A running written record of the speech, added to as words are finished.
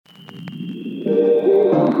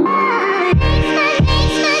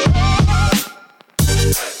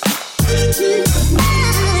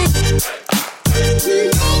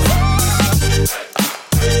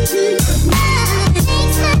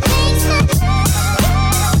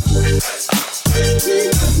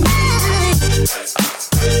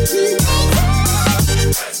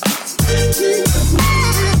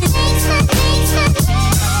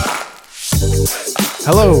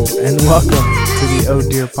Hello and welcome to the Oh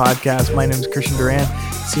Dear Podcast. My name is Christian Duran,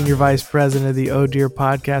 Senior Vice President of the Oh Dear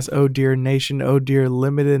Podcast, Oh Dear Nation, Oh Dear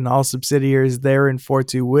Limited, and all subsidiaries there in Fort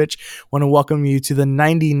to which want to welcome you to the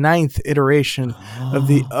 99th iteration of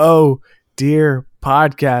the Oh Dear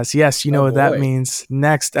Podcast. Yes, you know what that means.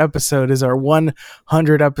 Next episode is our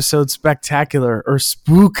 100 episode spectacular or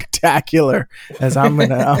spooktacular, as I'm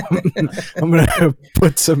gonna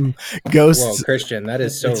put some ghosts. Whoa, Christian, that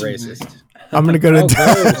is so racist. I'm gonna go to.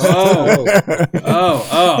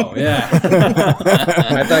 Yeah.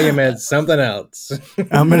 I thought you meant something else.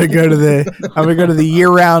 I'm gonna go to the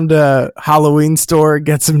year-round Halloween store,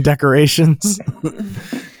 get some decorations,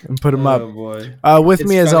 and put them up. Boy. With It's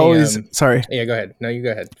me as funny, always. Sorry. Yeah, go ahead. No, you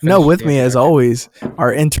go ahead. No, Finish with the me as introduction. always,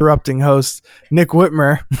 our interrupting host Nick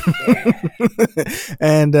Whitmer,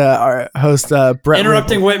 and our host Brett.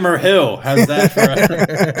 Interrupting Whitmer Hill. How's that for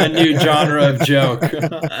a new genre of joke?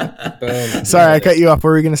 Boom. Sorry, I cut you off. What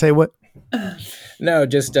were you gonna say? What? No,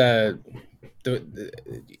 just I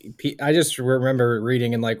just remember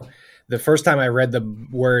reading and like the first time I read the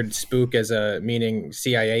word spook as a meaning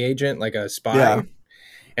CIA agent, like a spy. Yeah.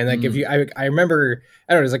 And like if you, I remember,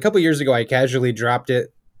 I don't know, it was a couple years ago. I casually dropped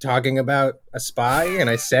it talking about a spy, and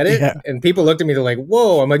I said it, Yeah. and people looked at me. They're like,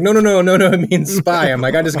 "Whoa!" I'm like, "No, it means spy." I'm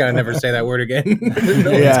like, I just gotta never say that word again. No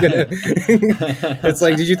one's Yeah. gonna. It's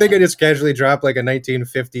like, did you think I just casually dropped like a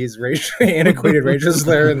 1950s antiquated racial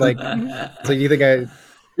slur, and like, it's like you think I?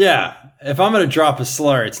 Yeah. If I'm going to drop a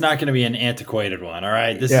slur, it's not going to be an antiquated one. All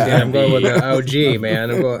right. This Yeah. is Yeah, going I'm to going be with the OG, man.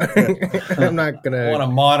 I'm not on gonna. a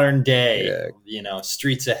modern day, Yeah.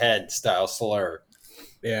 streets ahead style slur.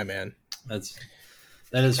 Yeah, man. That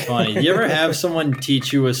is funny. Do you ever have someone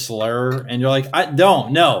teach you a slur and you're like, I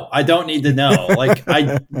don't need to know. Like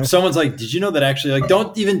someone's like, did you know that actually, like,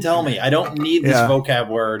 don't even tell me. I don't need this Yeah. vocab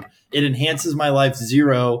word. It enhances my life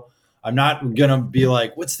zero. I'm not going to be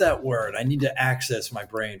like, what's that word? I need to access my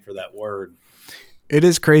brain for that word. It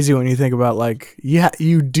is crazy when you think about like,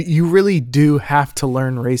 you really do have to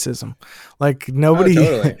learn racism. Like nobody,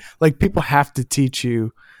 totally. like people have to teach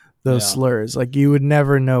you those Yeah. slurs. Like you would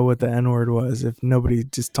never know what the N-word was if nobody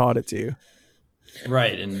just taught it to you.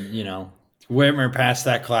 Right. And, Whitmer passed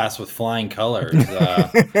that class with flying colors.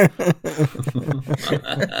 That's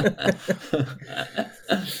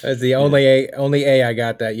the only A I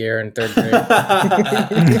got that year in third grade.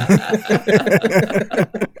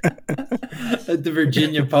 At the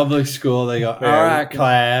Virginia public school, they go, all right,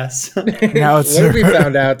 class. Now it's What if we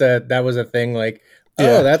found out that was a thing? Like,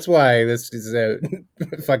 Yeah. oh, that's why this is a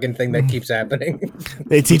fucking thing that keeps happening.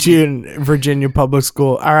 they teach you in Virginia public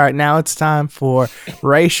school. All right, now it's time for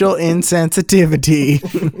racial insensitivity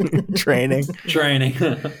training.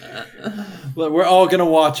 But we're all gonna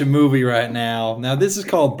watch a movie right now. Now this is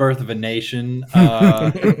called Birth of a Nation.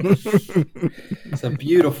 It's a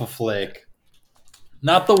beautiful flick.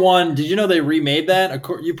 Not the one. Did you know they remade that? Of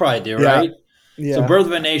course, you probably do, Yeah. right? Yeah. So Birth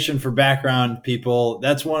of a Nation, for background people,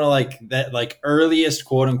 that's one of that earliest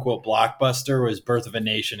quote unquote blockbuster was Birth of a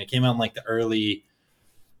Nation. It came out in like the early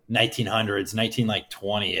 1900s,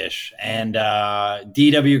 1920-ish. And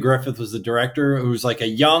D.W. Griffith was the director, who's like a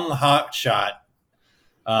young hotshot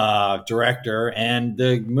director. And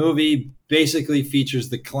the movie basically features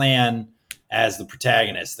the Klan as the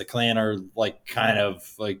protagonist. The Klan are like kind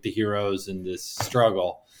of like the heroes in this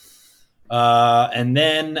struggle. And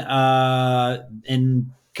then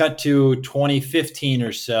in cut to 2015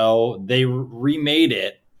 or so, they remade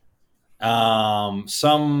it.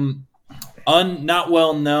 Some not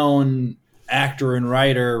well-known actor and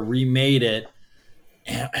writer remade it,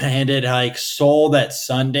 and it like sold at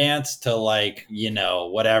Sundance to like,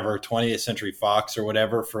 whatever, 20th Century Fox or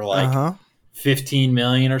whatever for like 15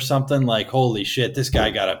 million or something. Like, holy shit, this guy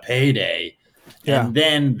got a payday. Yeah. And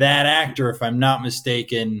then that actor, if I'm not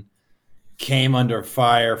mistaken, came under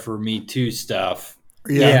fire for Me Too stuff.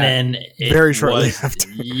 Yeah. And then it Very shortly after.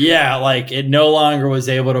 Yeah, like it no longer was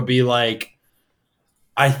able to be like,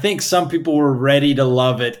 I think some people were ready to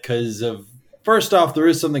love it because of, first off, there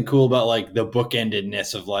is something cool about like the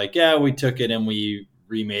bookendedness of like, yeah, we took it and we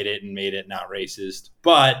remade it and made it not racist.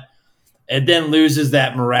 But it then loses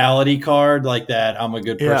that morality card, like that I'm a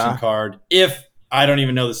good person card. If I don't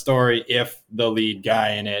even know the story, if the lead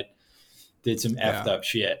guy in it did some effed up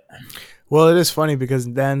shit. Well, it is funny because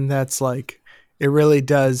then that's like, it really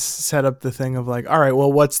does set up the thing of like, all right, well,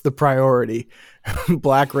 what's the priority?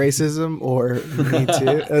 Black racism or Me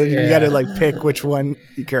Too? You got to like pick which one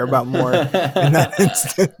you care about more in that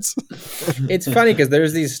instance. It's funny because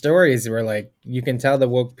there's these stories where like you can tell the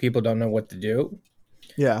woke people don't know what to do.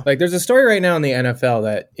 Yeah. Like there's a story right now in the NFL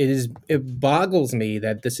that it boggles me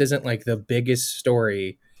that this isn't like the biggest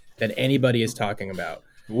story that anybody is talking about.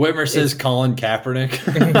 Whitmer says Colin Kaepernick.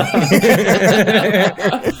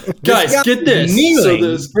 Guys, get this.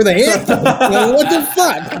 Kneeling for the anthem. Well, what the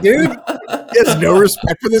fuck, dude? He has no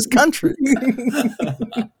respect for this country.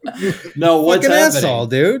 No, what's fucking happening? asshole,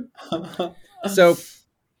 dude. So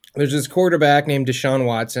there's this quarterback named Deshaun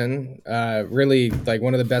Watson, really like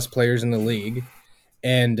one of the best players in the league,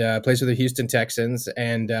 and plays for the Houston Texans.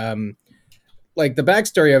 And like the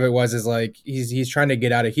backstory of it is like he's trying to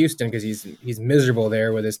get out of Houston because he's miserable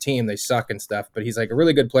there with his team. They suck and stuff, but he's like a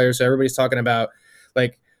really good player. So everybody's talking about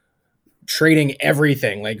like trading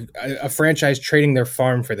everything, like a franchise trading their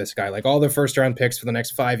farm for this guy, like all the first round picks for the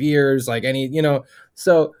next 5 years, like any,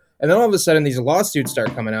 so, and then all of a sudden these lawsuits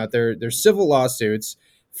start coming out. They're civil lawsuits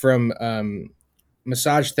from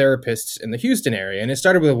massage therapists in the Houston area. And it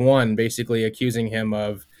started with one basically accusing him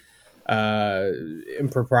of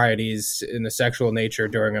improprieties in the sexual nature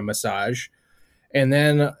during a massage. And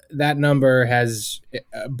then that number has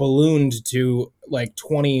ballooned to like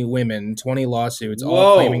 20 women, 20 lawsuits,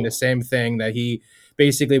 all claiming the same thing, that he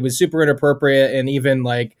basically was super inappropriate. And even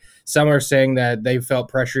like some are saying that they felt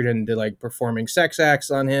pressured into like performing sex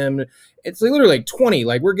acts on him. It's literally like 20.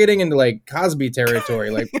 Like we're getting into like Cosby territory,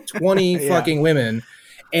 like 20 fucking women.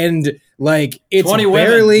 And like it's 20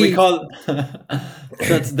 barely women.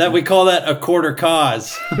 We call that a quarter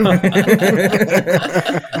cause.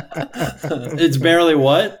 It's barely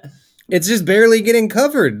what? It's just barely getting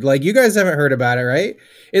covered. Like you guys haven't heard about it, right?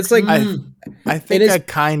 It's like I think I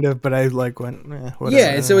kind of, but I like went whatever.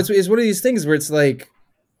 Yeah, so it's one of these things where it's like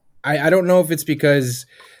I don't know if it's because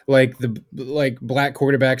like the black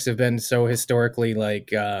quarterbacks have been so historically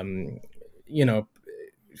like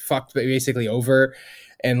fucked basically over.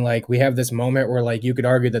 And like we have this moment where like you could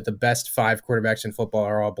argue that the best 5 quarterbacks in football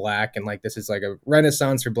are all black, and like this is like a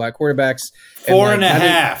renaissance for black quarterbacks.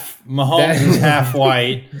 4.5. Mahomes is half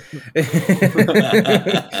white.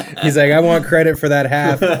 He's like, I want credit for that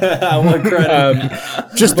half. I want credit.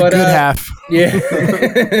 Just a good half. Yeah.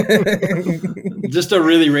 Just a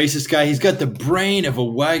really racist guy. He's got the brain of a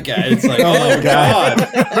white guy. It's like, oh God.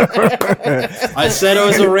 I said I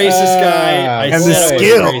was a racist guy. And the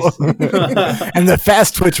skill. And the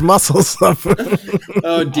fast twitch muscles.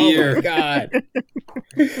 Oh dear. Oh, God.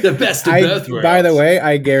 The best of both worlds. By the way,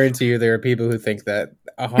 I guarantee you there are people who think that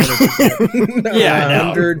 100%.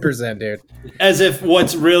 Yeah, 100%, dude. As if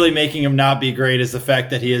what's really making him not be great is the fact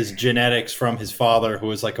that he has genetics from his father, who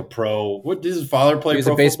was like a pro. What does his father play? He's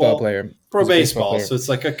pro a baseball football? player. Pro He's a baseball baseball. player. So it's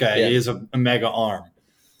like, okay, Yeah. he is a mega arm.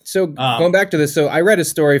 So going back to this, so I read a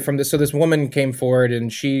story from this. So this woman came forward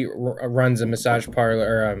and she runs a massage parlor.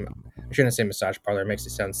 Or, I shouldn't say massage parlor. It makes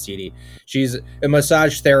it sound seedy. She's a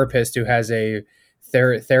massage therapist who has a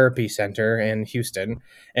therapy center in Houston,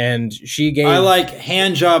 and she gave. I like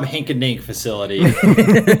hand job hink-a-dink facility.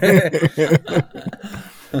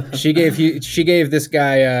 She gave this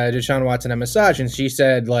guy Deshaun Watson a massage, and she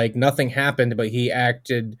said like nothing happened, but he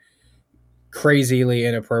acted crazily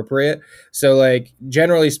inappropriate. So like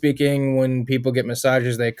generally speaking, when people get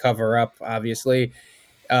massages, they cover up obviously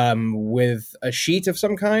with a sheet of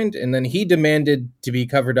some kind, and then he demanded to be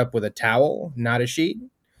covered up with a towel, not a sheet.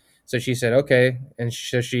 So she said okay, and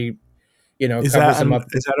so she covers him up.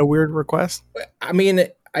 Is that a weird request? I mean,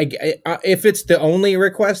 if it's the only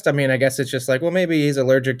request, I mean, I guess it's just like, well, maybe he's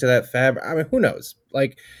allergic to that fabric. I mean, who knows?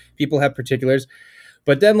 Like, people have particulars.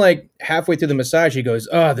 But then, like, halfway through the massage, he goes,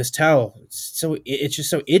 oh, this towel, it's just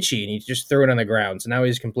so itchy. And he just threw it on the ground. So now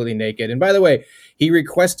he's completely naked. And by the way, he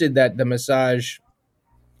requested that the massage,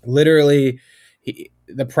 literally,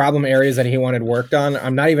 the problem areas that he wanted worked on,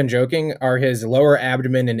 I'm not even joking, are his lower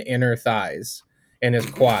abdomen and inner thighs and his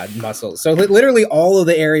quad muscles. So literally all of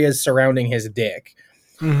the areas surrounding his dick.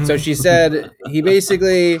 Mm-hmm. So she said he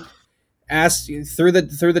basically asked threw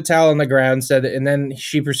the towel on the ground, said, and then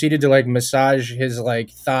she proceeded to like massage his like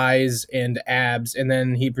thighs and abs, and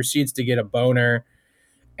then he proceeds to get a boner,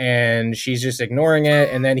 and she's just ignoring it.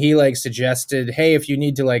 And then he like suggested, hey, if you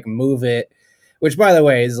need to like move it, which by the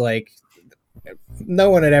way is like I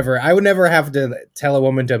would never have to tell a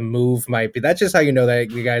woman to move that's just how you know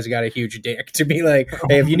that you guys got a huge dick, to be like,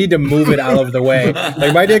 hey, if you need to move it out of the way.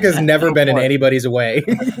 Like my dick has never been in anybody's way.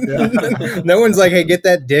 No one's like, hey, get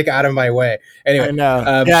that dick out of my way. Anyway, I know.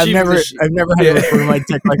 I've never had to refer to my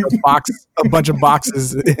dick like a bunch of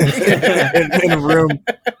boxes in a room.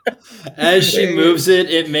 As she moves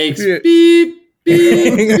it, it makes beep,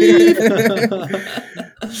 beep, beep.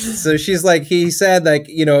 So she's like, he said, like,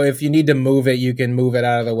 if you need to move it, you can move it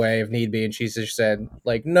out of the way if need be. And she just said,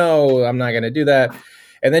 like, no, I'm not going to do that.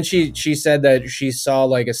 And then she said that she saw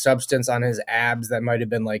like a substance on his abs that might have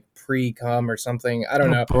been like pre-cum or something. I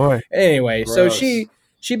don't know. Boy. Anyway, Gross. so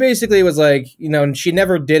she basically was like, and she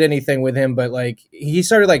never did anything with him, but like he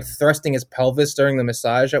started like thrusting his pelvis during the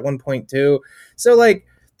massage at one point too. So like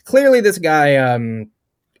clearly this guy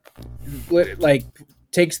like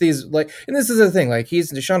takes these like, and this is the thing, like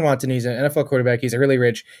he's Deshaun Watson, he's an NFL quarterback, he's really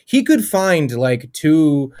rich. He could find like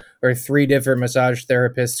 2 or 3 different massage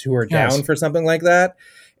therapists who are down for something like that,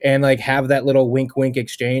 and like have that little wink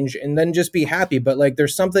exchange and then just be happy. But like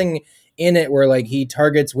there's something in it where like he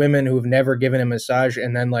targets women who've never given a massage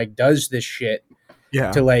and then like does this shit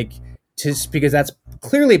to like because that's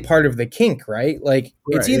clearly part of the kink, right? Like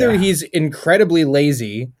it's either he's incredibly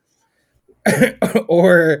lazy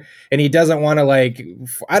and he doesn't want to like,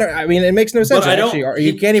 I mean it makes no sense.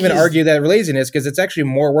 You can't even argue that laziness, because it's actually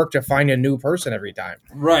more work to find a new person every time.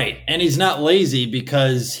 Right. And he's not lazy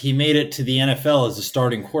because he made it to the NFL as a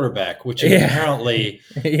starting quarterback, which apparently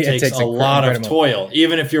takes a lot of toil,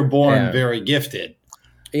 even if you're born very gifted.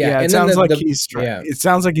 Yeah, it sounds like he's trying. It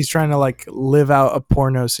sounds like he's trying to like live out a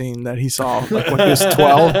porno scene that he saw like when he was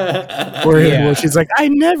 12, where she's like, "I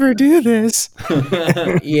never do this."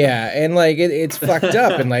 And like it's fucked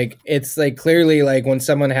up, and like it's like clearly like when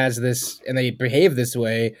someone has this and they behave this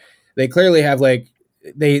way, they clearly have like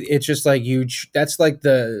it's just like huge. That's like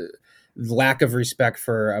the lack of respect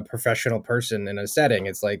for a professional person in a setting.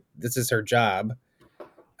 It's like this is her job.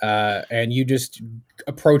 And you just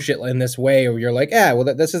approach it in this way where you're like,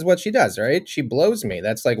 this is what she does, right? She blows me.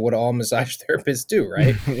 That's like what all massage therapists do,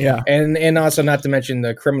 right? And also not to mention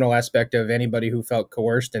the criminal aspect of anybody who felt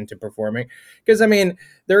coerced into performing. Because I mean,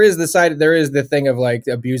 there is the thing of like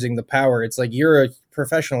abusing the power. It's like you're a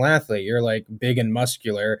professional athlete. You're like big and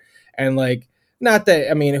muscular, and like not that,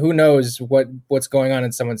 I mean, who knows what's going on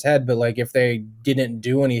in someone's head, but like if they didn't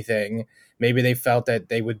do anything, maybe they felt that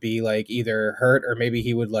they would be like either hurt, or maybe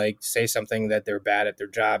he would like say something that they're bad at their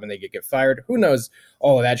job and they could get fired. Who knows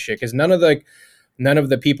all of that shit? Because none of the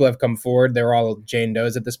people have come forward. They're all Jane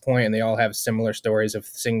Does at this point, and they all have similar stories of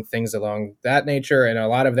seeing things along that nature. And a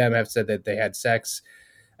lot of them have said that they had sex,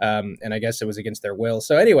 and I guess it was against their will.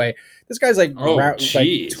 So anyway, this guy's like,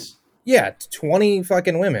 20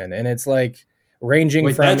 fucking women, and it's like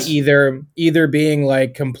ranging from either being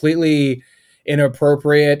like completely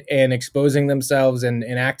inappropriate and exposing themselves and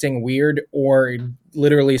acting weird, or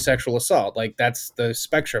literally sexual assault. Like that's the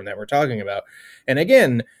spectrum that we're talking about. And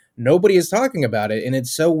again, nobody is talking about it, and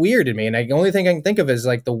it's so weird to me. And the only thing I can think of is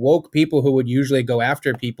like the woke people who would usually go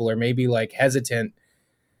after people are maybe like hesitant.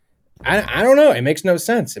 I don't know. It makes no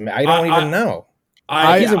sense. I mean, I don't even know.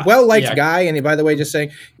 He's a well-liked guy. And by the way, just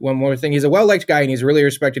saying one more thing, he's a well-liked guy, and he's really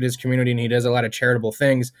respected his community, and he does a lot of charitable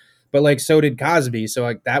things. But like, so did Cosby. So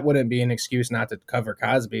like, that wouldn't be an excuse not to cover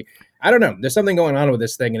Cosby. I don't know. There's something going on with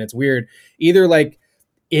this thing, and it's weird. Either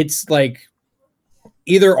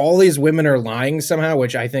all these women are lying somehow,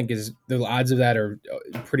 which I think is the odds of that are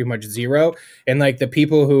pretty much zero. And like the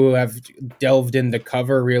people who have delved in the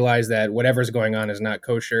cover realize that whatever's going on is not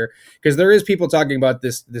kosher, because there is people talking about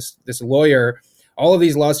this lawyer. All of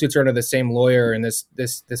these lawsuits are under the same lawyer, and this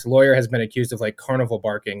lawyer has been accused of like carnival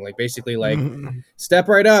barking, like basically like step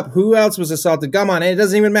right up. Who else was assaulted? Come on, it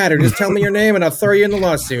doesn't even matter. Just tell me your name, and I'll throw you in the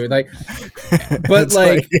lawsuit. Like, but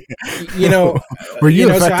like, you know, were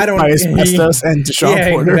you affected by asbestos and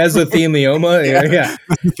Deshaun Porter? Mesothelioma, yeah.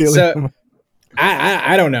 So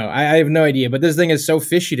I don't know. I have no idea. But this thing is so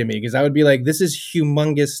fishy to me, because I would be like, this is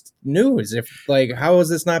humongous news. If like, how is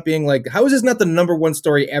this not the number one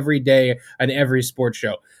story every day on every sports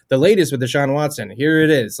show? The latest with Deshaun Watson, here it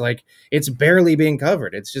is. Like, it's barely being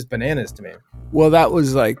covered. It's just bananas to me. Well, that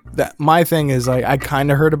was like that. My thing is like, I kind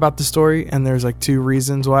of heard about the story, and there's like 2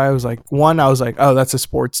 reasons why. I was like, one, I was like, oh, that's a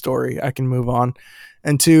sports story, I can move on.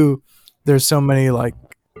 And 2, there's so many like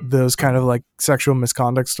those kind of like sexual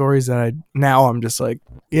misconduct stories that I'm just like,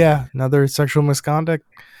 yeah, another sexual misconduct.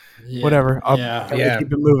 Whatever. I'll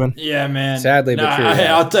keep it moving. Yeah, man. Sadly, but true.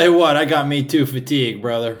 I'll tell you what, I got Me Too fatigue,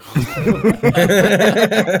 brother.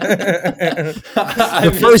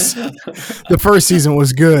 The first season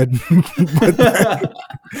was good, but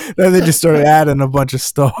then they just started adding a bunch of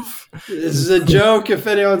stuff. This is a joke if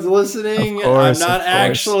anyone's listening. I'm not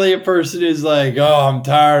actually a person who's like, oh, I'm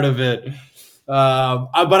tired of it.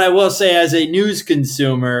 But I will say, as a news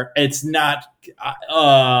consumer, it's not.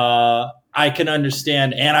 I can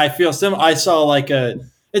understand, and I feel similar. I saw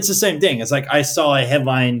it's the same thing. It's like I saw a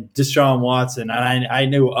headline, Deshaun Watson, and I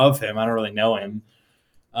knew of him. I don't really know him,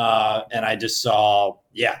 and I just saw,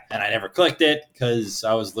 and I never clicked it because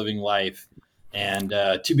I was living life and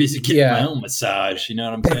too busy getting my own massage. You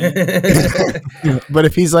know what I'm saying? But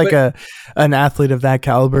if he's like an athlete of that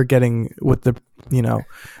caliber, getting with the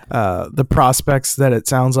the prospects that it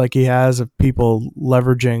sounds like he has of people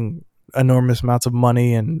leveraging enormous amounts of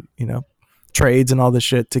money and, trades and all this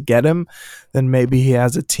shit to get him, then maybe he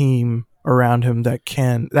has a team around him that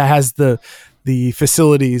has the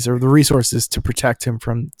facilities or the resources to protect him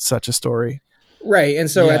from such a story. Right.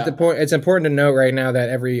 And so at the point, it's important to note right now that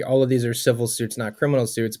all of these are civil suits, not criminal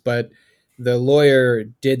suits, but the lawyer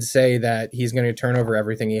did say that he's going to turn over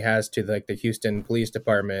everything he has to the Houston Police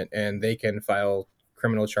Department, and they can file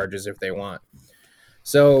criminal charges if they want.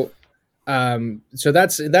 So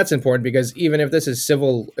that's important, because even if this is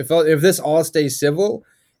civil, if this all stays civil,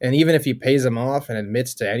 and even if he pays them off and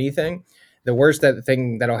admits to anything, the worst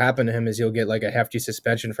thing that'll happen to him is he'll get like a hefty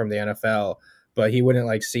suspension from the NFL, but he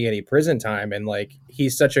wouldn't see any prison time. And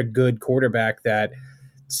he's such a good quarterback that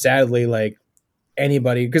sadly,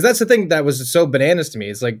 anybody, because that's the thing that was so bananas to me.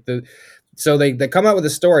 It's so they come out with a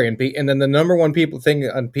story, and then the number one thing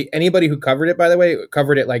on anybody who covered it, by the way,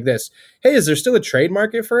 covered it like this: hey, is there still a trade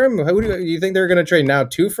market for him? How do you think they're going to trade now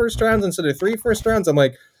 2 first rounds instead of 3 first rounds? I'm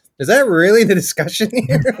like, is that really the discussion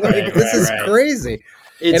here? This is crazy.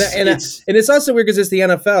 It's also weird because it's the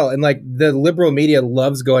NFL, and the liberal media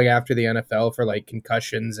loves going after the NFL for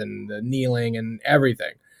concussions and the kneeling and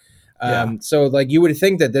everything. So you would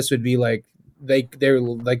think that this would be they're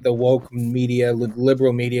the woke media,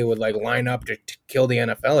 liberal media would line up to kill the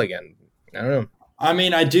NFL again. I don't know. I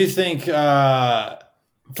mean, I do think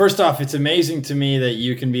first off, it's amazing to me that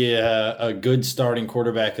you can be a good starting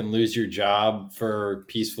quarterback and lose your job for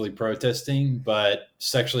peacefully protesting, but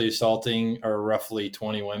sexually assaulting roughly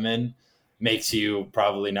 20 women makes you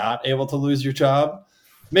probably not able to lose your job.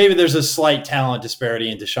 Maybe there's a slight talent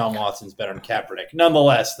disparity, and Deshaun Watson's better than Kaepernick.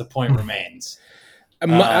 Nonetheless, the point remains.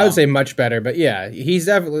 I would say much better, but yeah, he's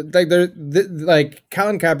definitely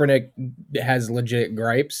Colin Kaepernick has legit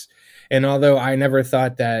gripes, and although I never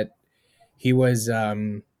thought that he was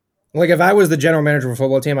if I was the general manager of a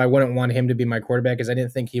football team, I wouldn't want him to be my quarterback because I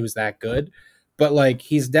didn't think he was that good. But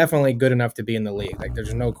he's definitely good enough to be in the league.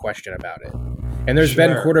 There's no question about it. And there's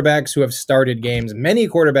been quarterbacks who have started games, many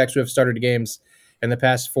quarterbacks who have started games in the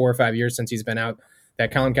past 4 or 5 years since he's been out,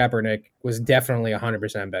 that Colin Kaepernick was definitely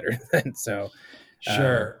 100% better than. So.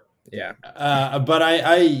 Sure. Yeah. But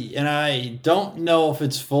I don't know if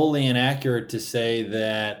it's fully inaccurate to say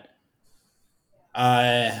that.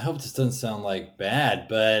 I hope this doesn't sound bad,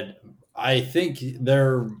 but I think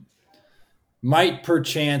there might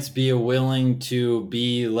perchance be a willing to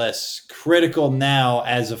be less critical now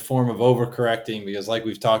as a form of overcorrecting, because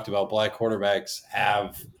we've talked about, black quarterbacks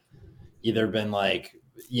have either been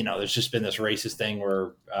there's just been this racist thing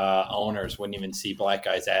where owners wouldn't even see black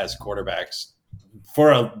guys as quarterbacks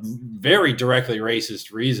for a very directly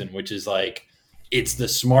racist reason, which is it's the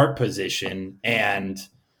smart position and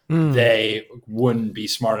they wouldn't be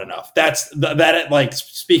smart enough. That's that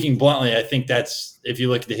speaking bluntly, I think that's, if you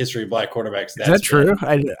look at the history of black quarterbacks, that's is that true?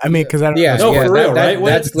 I mean, because I don't for real, right?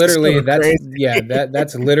 That's literally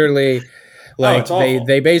that's literally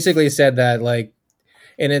they basically said that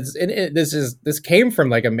this came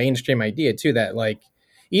from a mainstream idea too, that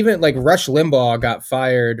even Rush Limbaugh got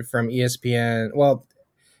fired from ESPN. Well,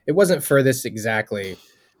 it wasn't for this exactly,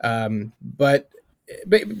 but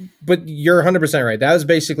you're 100% right. That was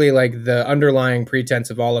basically the underlying pretense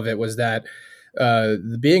of all of it, was that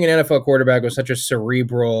being an NFL quarterback was such a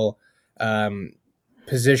cerebral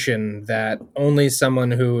position that only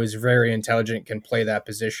someone who is very intelligent can play that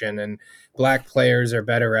position, and black players are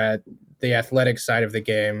better at the athletic side of the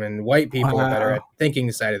game, and white people are better at thinking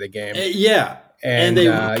side of the game.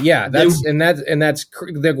 That's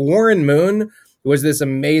Warren Moon was this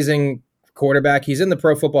amazing quarterback. He's in the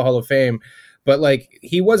Pro Football Hall of Fame, but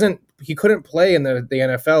he couldn't play in the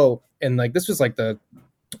NFL, and this was the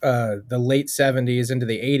late 70s into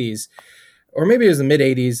the 80s, or maybe it was the mid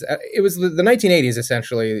 80s. It was the 1980s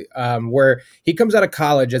essentially, where he comes out of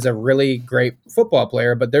college as a really great football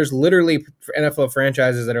player, but there's literally NFL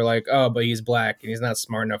franchises that are oh, but he's black and he's not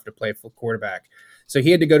smart enough to play full quarterback. So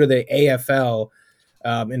he had to go to the AFL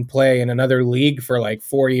and play in another league for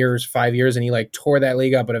 4 years, 5 years, and he tore that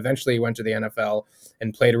league up. But eventually, he went to the NFL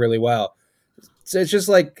and played really well. So it's just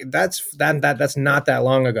that's not that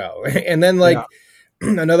long ago. And then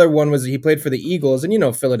another one was he played for the Eagles,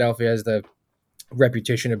 and Philadelphia has the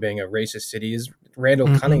reputation of being a racist city. Is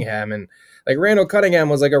Randall Cunningham, and Randall Cunningham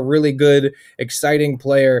was a really good, exciting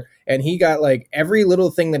player, and he got every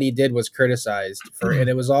little thing that he did was criticized for, and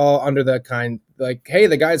it was all under the kind hey,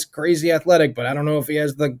 the guy's crazy athletic, but I don't know if he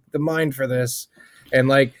has the mind for this.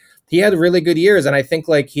 And he had really good years, and I think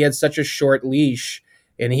he had such a short leash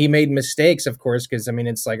And he made mistakes, of course, because I mean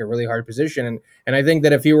it's like a really hard position, and I think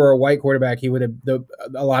that if he were a white quarterback, he would have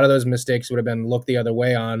a lot of those mistakes would have been looked the other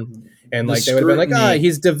way on, and like they would have been like,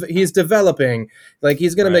 he's developing, like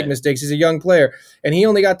he's gonna make mistakes. He's a young player, and he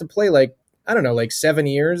only got to play like I don't know, like 7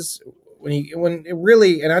 years when it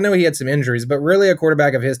really, and I know he had some injuries, but really a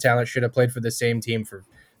quarterback of his talent should have played for the same team for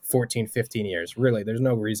 14, 15 years. Really, there's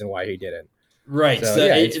no reason why he didn't. Right. So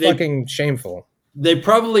yeah, it's fucking shameful. They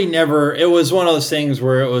probably never, it was one of those things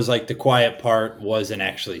where it was like the quiet part wasn't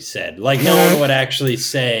actually said. Like no one would actually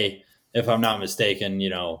say, if I'm not mistaken, you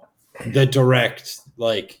know, the direct,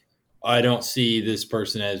 like, I don't see this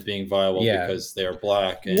person as being viable because they're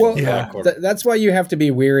black. And black that's why you have to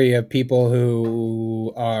be weary of people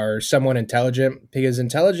who are somewhat intelligent, because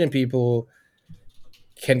intelligent people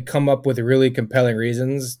can come up with really compelling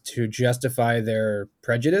reasons to justify their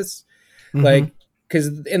prejudice. Like,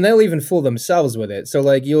 and they'll even fool themselves with it. So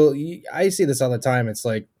like I see this all the time. It's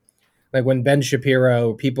like when Ben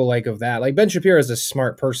Shapiro, people like of that, like Ben Shapiro is a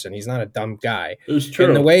smart person. He's not a dumb guy. It's true.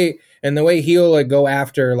 And the way he'll like go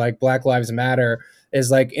after like Black Lives Matter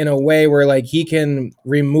is like in a way where like he can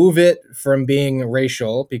remove it from being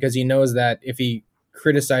racial, because he knows that if he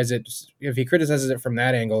criticizes it from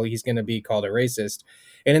that angle, he's going to be called a racist.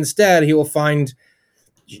 And instead he will find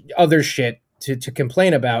other shit to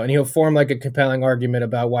complain about, and he'll form like a compelling argument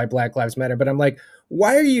about why Black Lives Matter. But I'm like,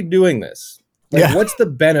 why are you doing this? Like, what's the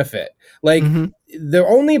benefit? Like, the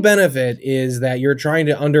only benefit is that you're trying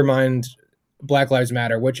to undermine Black Lives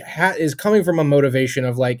Matter, which is coming from a motivation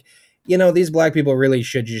of like, you know, these black people really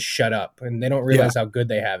should just shut up, and they don't realize how good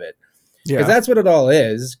they have it. Because that's what it all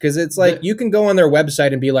is. Because it's like you can go on their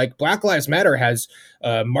website and be like, Black Lives Matter has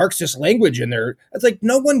Marxist language in there. It's like,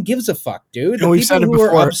 no one gives a fuck, dude. The people who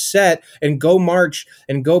are upset and go march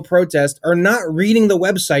and go protest are not reading the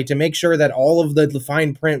website to make sure that all of the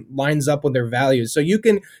fine print lines up with their values. So you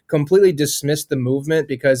can completely dismiss the movement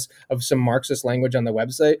because of some Marxist language on the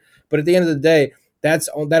website. But at the end of the day,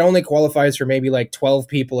 that only qualifies for maybe like 12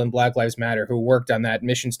 people in Black Lives Matter who worked on that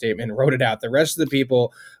mission statement and wrote it out. The rest of the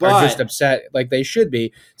people are just upset like they should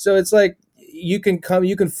be. So it's like you can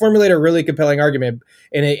formulate a really compelling argument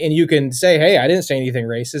and you can say, hey, I didn't say anything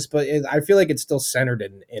racist, but I feel like it's still centered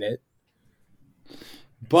in it.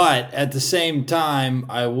 But at the same time,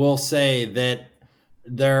 I will say that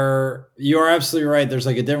you are absolutely right. There's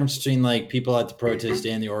like a difference between like people at the protest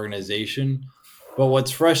and the organization. But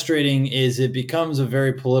what's frustrating is it becomes a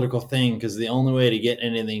very political thing, because the only way to get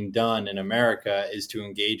anything done in America is to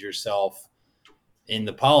engage yourself in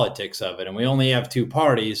the politics of it. And we only have two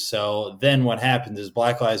parties. So then what happens is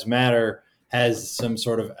Black Lives Matter has some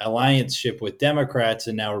sort of alliance-ship with Democrats,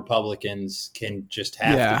 and now Republicans can just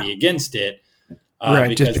have to be against it.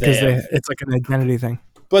 Right, just because it's like an identity thing.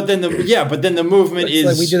 But then the movement is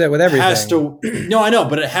like we do that with everything. No, I know,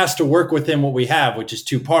 but it has to work within what we have, which is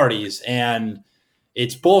two parties. And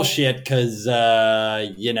it's bullshit because,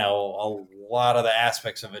 you know, a lot of the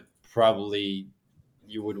aspects of it probably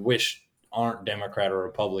you would wish aren't Democrat or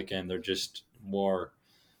Republican. They're just more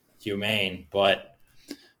humane. But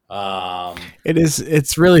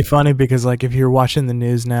it's really funny because, like, if you're watching the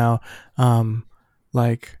news now,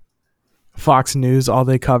 like Fox News, all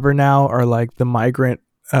they cover now are like the migrant,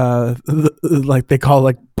 like they call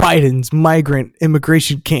like Biden's migrant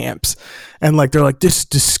immigration camps, and like they're like, this is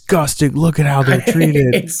disgusting, look at how they're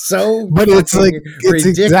treated. It's so, but it's like it's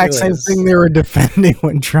ridiculous. The exact same thing they were defending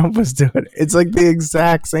when Trump was doing it. It's like the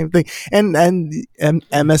exact same thing. And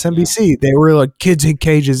MSNBC, they were like, kids in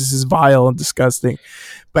cages, this is vile and disgusting,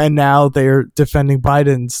 but now they're defending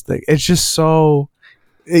Biden's thing. It's just so,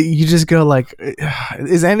 you just go like,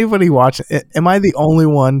 is anybody watching? Am I the only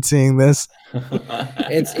one seeing this?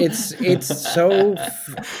 It's so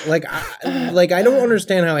like I don't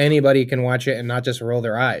understand how anybody can watch it and not just roll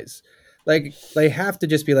their eyes. Like they have to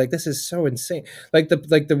just be like, this is so insane. Like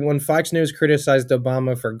the when Fox News criticized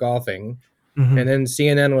Obama for golfing, and then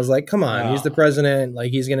CNN was like, come on, he's the president,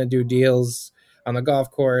 like he's gonna do deals on the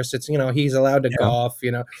golf course. It's, you know, he's allowed to golf,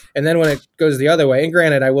 you know. And then when it goes the other way, and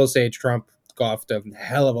granted, I will say Trump golfed a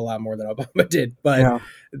hell of a lot more than Obama did, but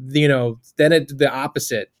you know, then the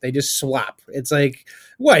opposite, they just swap. It's like,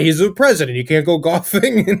 what, he's the president, you can't go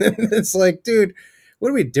golfing? And then it's like, dude, what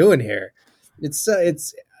are we doing here? It's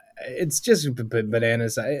just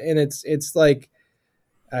bananas. And it's like,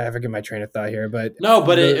 I forget my train of thought here, but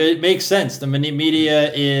it makes sense. The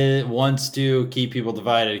media wants to keep people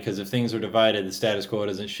divided, because if things are divided, the status quo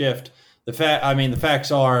doesn't shift. The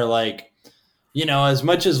facts are, like, you know, as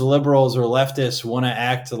much as liberals or leftists want to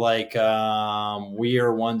act like we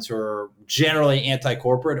are ones who are generally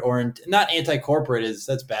anti-corporate, or not anti-corporate,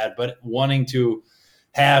 that's bad, but wanting to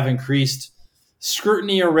have increased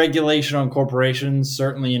scrutiny or regulation on corporations,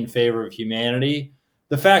 certainly in favor of humanity.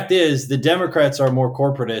 The fact is, the Democrats are more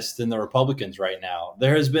corporatist than the Republicans right now.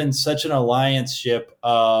 There has been such an alliance-ship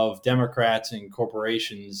of Democrats and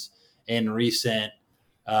corporations in recent,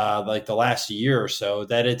 like the last year or so,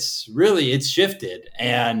 that it's shifted.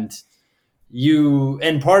 And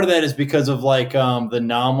part of that is because of like the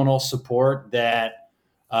nominal support that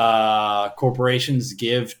corporations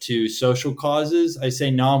give to social causes. I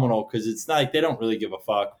say nominal because it's not like they don't really give a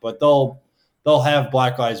fuck, but they'll have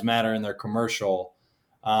Black Lives Matter in their commercial,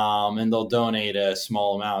 and they'll donate a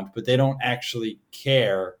small amount, but they don't actually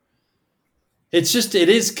care. It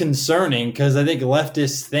is concerning because I think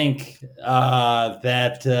leftists think that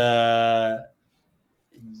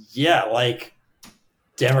like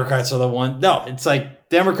Democrats are the one. No, it's like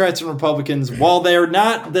Democrats and Republicans, while they're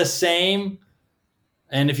not the same.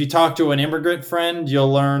 And if you talk to an immigrant friend,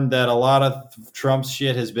 you'll learn that a lot of Trump's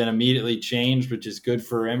shit has been immediately changed, which is good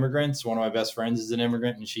for immigrants. One of my best friends is an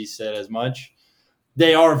immigrant, and she said as much.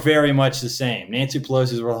 They are very much the same. Nancy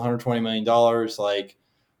Pelosi is worth $120 million. Like,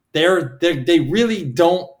 they really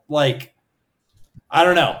don't, like, I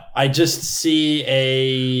don't know. I just see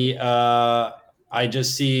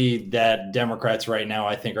that Democrats right now,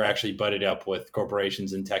 I think, are actually butted up with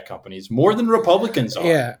corporations and tech companies more than Republicans are.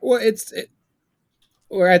 Yeah, well,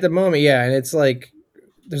 we're at the moment, yeah, and it's like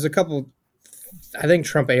there's a couple. I think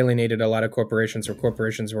Trump alienated a lot of corporations, or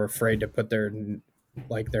corporations were afraid to put their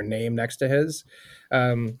name next to his,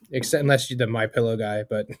 except unless you're the MyPillow guy,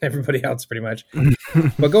 but everybody else pretty much.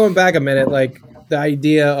 But going back a minute, like the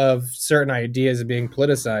idea of certain ideas being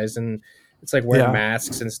politicized, and it's like wearing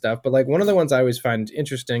masks and stuff. But like one of the ones I always find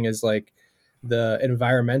interesting is like the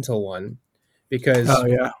environmental one, because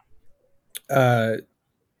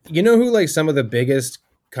you know who like some of the biggest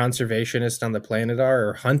conservationists on the planet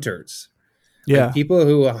are hunters. Yeah, like people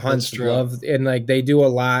who hunt love, and like they do a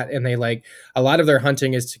lot, and they like a lot of their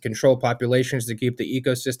hunting is to control populations, to keep the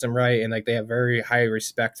ecosystem right, and like they have very high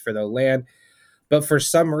respect for the land. But for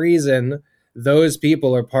some reason, those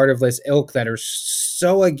people are part of this ilk that are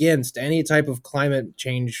so against any type of climate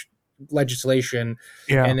change legislation.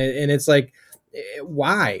 Yeah, and it's like,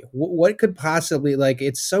 why? What could possibly, like,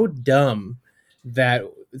 it's so dumb that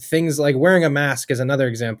things like wearing a mask is another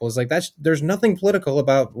example. Is like there's nothing political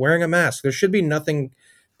about wearing a mask. There should be nothing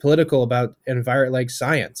political about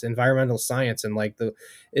environmental science, and like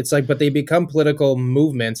it's like, but they become political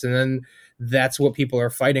movements, and then that's what people are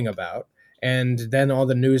fighting about. And then all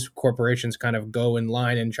the news corporations kind of go in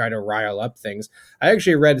line and try to rile up things. I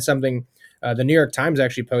actually read something, the New York Times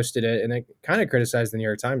actually posted it, and it kind of criticized the New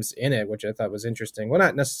York Times in it, which I thought was interesting. Well,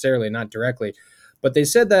 not necessarily, not directly, but they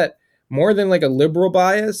said that more than like a liberal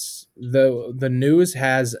bias, the news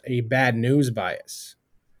has a bad news bias.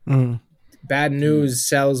 Bad news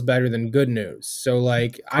sells better than good news. So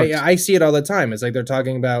like I see it all the time. It's like they're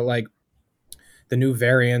talking about like the new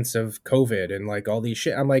variants of COVID and like all these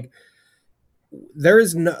shit. I'm like, there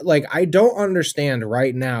is no, like, I don't understand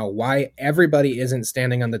right now why everybody isn't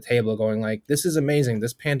standing on the table going like, this is amazing.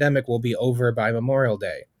 This pandemic will be over by Memorial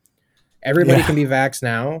Day. Everybody can be vaxxed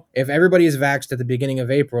now. If everybody is vaxxed at the beginning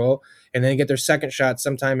of April and then get their second shot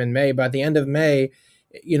sometime in May, by the end of May,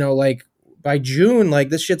 you know, like by June, like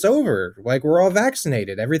this shit's over. Like we're all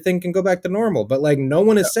vaccinated. Everything can go back to normal. But like no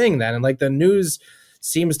one is saying that. And like the news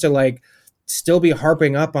seems to like still be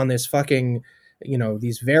harping up on this fucking, you know,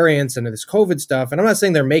 these variants and this COVID stuff. And I'm not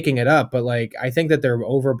saying they're making it up, but like I think that they're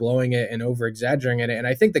overblowing it and over exaggerating it. And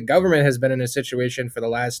I think the government has been in a situation for the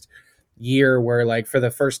last year where like for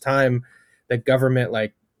the first time the government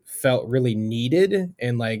like felt really needed,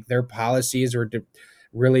 and like their policies were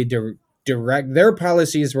really direct. Their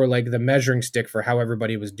policies were like the measuring stick for how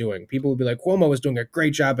everybody was doing. People would be like, Cuomo was doing a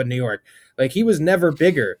great job in New York. Like he was never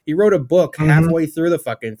bigger. He wrote a book halfway through the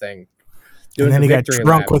fucking thing. And then he got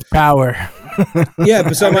drunk with power. Yeah,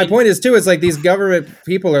 but so my point is too, it's like these government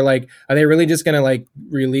people are like, are they really just gonna like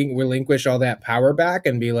relinquish all that power back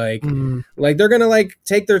and be like, like they're gonna like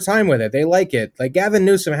take their time with it? They like it. Like Gavin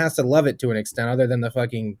Newsom has to love it to an extent, other than the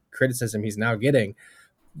fucking criticism he's now getting.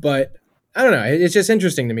 But I don't know. It's just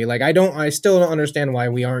interesting to me. Like I still don't understand why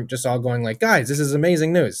we aren't just all going like, guys, this is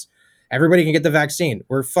amazing news. Everybody can get the vaccine.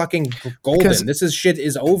 We're fucking golden. This shit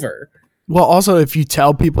is over. Well, also, if you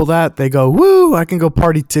tell people that, they go, woo, I can go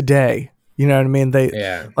party today. You know what I mean?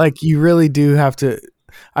 Like, you really do have to.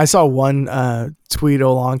 I saw one tweet a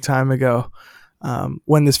long time ago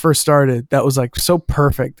when this first started that was like so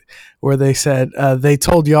perfect, where they said they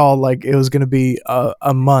told y'all like it was going to be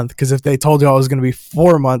a month, because if they told y'all it was going to be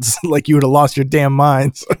 4 months, like you would have lost your damn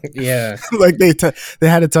minds. Yeah. Like they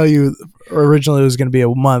had to tell you originally it was going to be a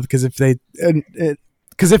month, because if they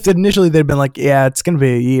Because if initially they'd been like, yeah, it's going to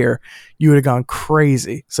be a year, you would have gone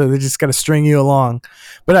crazy. So they just got to string you along.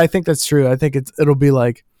 But I think that's true. I think it'll be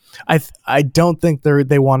like, I don't think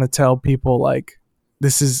they want to tell people like,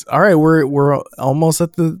 this is all right. We're almost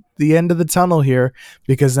at the end of the tunnel here,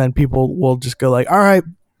 because then people will just go like, all right,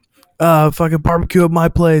 fucking barbecue at my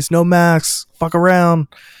place, no masks, fuck around,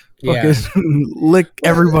 lick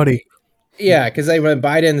everybody. Yeah, because when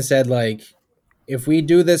Biden said like, if we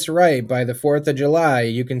do this right by the 4th of July,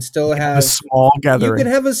 you can still have a small gathering. You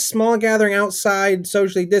can have a small gathering outside,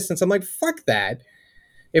 socially distanced. I'm like, fuck that.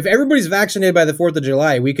 If everybody's vaccinated by the 4th of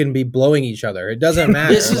July, we can be blowing each other. It doesn't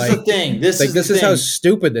matter. This is the thing. This is how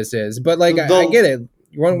stupid this is. But like, I get it.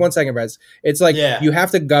 One second, Brett. It's like you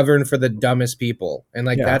have to govern for the dumbest people, and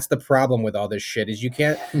like that's the problem with all this shit is you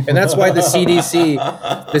can't. And that's why the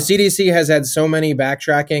CDC has had so many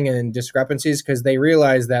backtracking and discrepancies, because they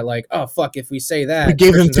realize that like, oh fuck, if we say that, we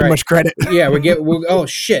gave them too much credit. Yeah, oh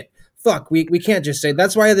shit, fuck, we can't just say.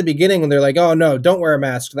 That's why at the beginning when they're like, oh no, don't wear a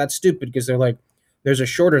mask, that's stupid, because they're like, there's a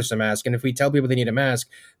shortage of masks, and if we tell people they need a mask,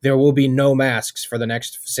 there will be no masks for the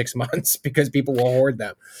next 6 months because people will hoard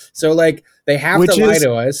them. So like they have to lie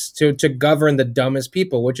to us to govern the dumbest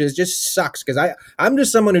people, which is just sucks, because I'm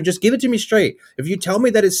just someone who just give it to me straight. If you tell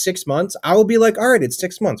me that it's 6 months, I will be like, all right, it's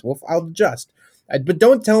 6 months. I'll adjust. But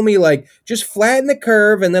don't tell me like just flatten the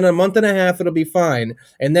curve and then a month and a half it'll be fine,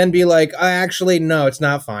 and then be like, actually no, it's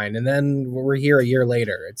not fine, and then we're here a year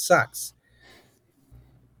later. It sucks.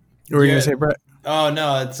 What were you gonna say, Brett? Oh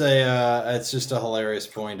no, it's just a hilarious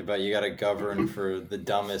point about you got to govern for the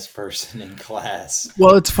dumbest person in class.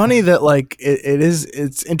 Well, it's funny that like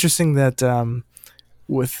it's interesting that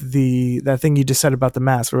with that thing you just said about the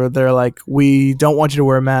mask, where they're like, we don't want you to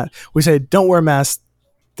wear a mask. We say don't wear a mask.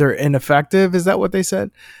 They're ineffective. Is that what they said?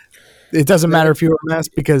 It doesn't matter if you wear a mask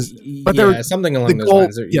but something along those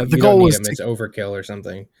lines. The goal was it's overkill or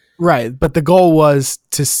something. Right, but the goal was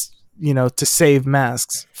to save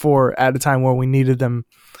masks at a time where we needed them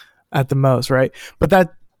at the most, right?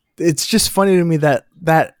 But it's just funny to me that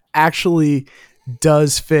actually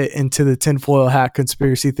does fit into the tinfoil hat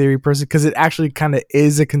conspiracy theory person, because it actually kind of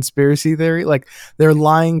is a conspiracy theory. Like they're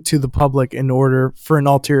lying to the public in order for an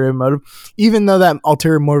ulterior motive, even though that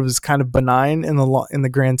ulterior motive is kind of benign in the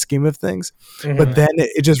grand scheme of things. Mm-hmm. But then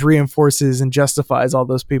it just reinforces and justifies all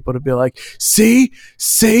those people to be like, see?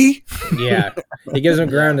 Yeah. It gives them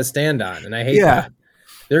ground to stand on. And I hate that.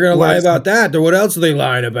 They're going to lie about that. Or what else are they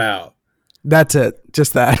lying about? That's it.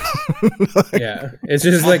 Just that. Yeah. It's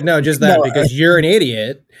just like, no, just that, because you're an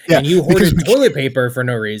idiot and you hoarded toilet paper for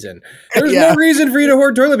no reason. There's no reason for you to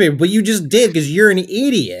hoard toilet paper, but you just did because you're an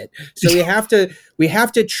idiot. So we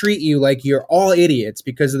have to treat you like you're all idiots,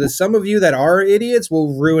 because some of you that are idiots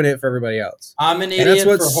will ruin it for everybody else. I'm an idiot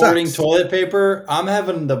for hoarding toilet paper. I'm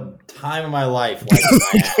having the time of my life.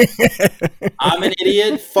 I'm an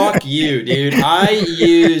idiot. Fuck you, dude. I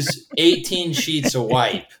use 18 sheets of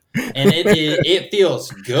wipe. And it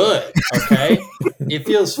feels good, okay? It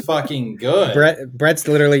feels fucking good. Brett's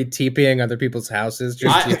literally TPing other people's houses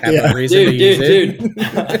just to have a reason to use it. Dude.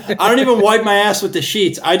 I don't even wipe my ass with the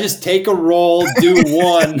sheets. I just take a roll, do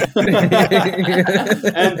one,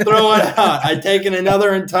 and throw it out. I take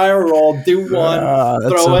another entire roll, do one,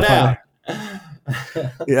 throw it out.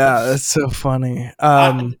 Yeah, that's so funny.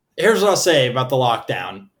 Here's what I'll say about the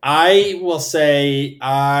lockdown. I will say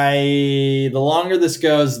the longer this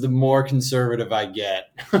goes, the more conservative I get.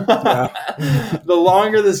 The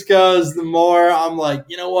longer this goes, the more I'm like,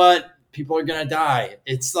 you know what? People are going to die.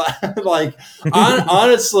 It's like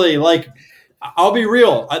honestly, like, I'll be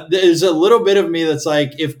real. There's a little bit of me that's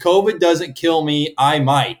like, if COVID doesn't kill me, I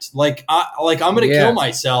might. I'm going to kill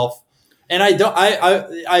myself. And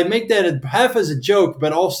I make that half as a joke,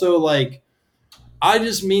 but also like, I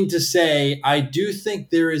just mean to say, I do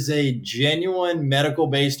think there is a genuine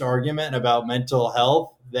medical-based argument about mental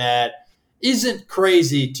health that isn't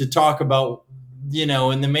crazy to talk about,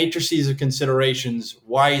 in the matrices of considerations,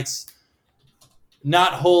 why it's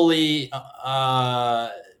not wholly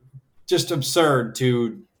just absurd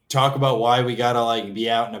to talk about why we got to like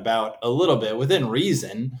be out and about a little bit within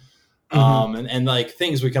reason. Mm-hmm. And like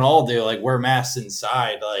things we can all do, like wear masks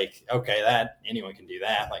inside, like, okay, that anyone can do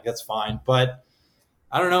that. Like, that's fine. But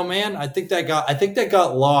I don't know, man. I think that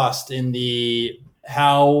got lost in the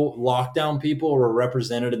how lockdown people were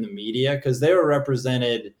represented in the media, because they were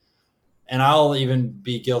represented, and I'll even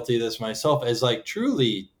be guilty of this myself, as like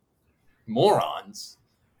truly morons.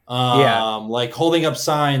 Like holding up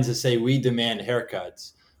signs that say "We demand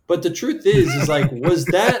haircuts." But the truth is like, was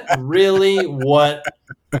that really what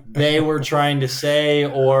they were trying to say,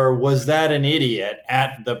 or was that an idiot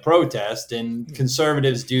at the protest? And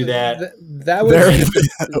conservatives do that. That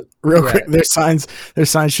was real quick. Their signs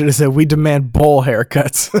should have said, "We demand bowl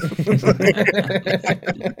haircuts."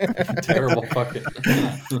 Terrible fucking.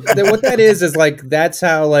 What that is like, that's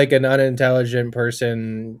how like an unintelligent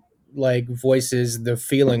person like voices the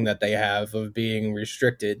feeling that they have of being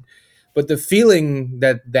restricted. But the feeling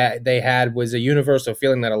that they had was a universal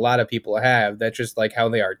feeling that a lot of people have. That's just like how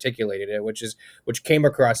they articulated it, which came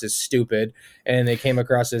across as stupid, and they came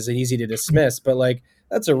across as easy to dismiss. But like,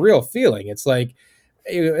 that's a real feeling. It's like,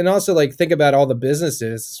 and also like, think about all the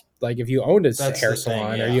businesses. Like, if you owned a hair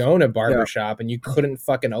salon or you own a barbershop and you couldn't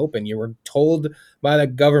fucking open, you were told by the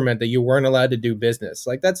government that you weren't allowed to do business.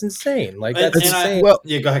 Like, that's insane. Like, that's insane.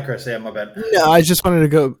 Yeah, go ahead, Chris. Yeah, my bad. No, I just wanted to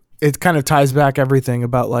go. It kind of ties back everything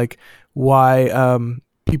about like why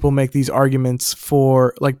people make these arguments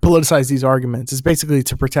for like politicize these arguments. It's basically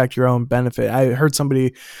to protect your own benefit. I heard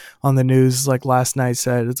somebody on the news like last night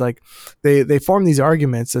said it's like they form these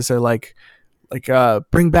arguments that say like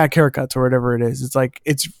bring back haircuts or whatever it is. It's like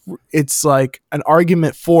it's like an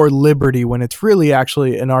argument for liberty when it's really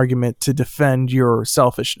actually an argument to defend your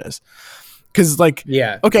selfishness. Because like,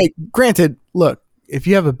 yeah, okay, granted, look, if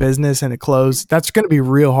you have a business and it closed, that's going to be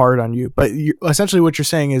real hard on you. But essentially what you're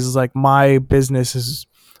saying is like, my business is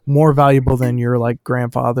more valuable than your like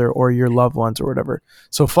grandfather or your loved ones or whatever.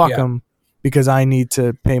 So fuck them because I need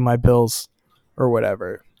to pay my bills or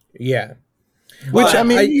whatever. Yeah. Which, I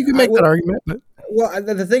mean, you can make that argument. But. Well,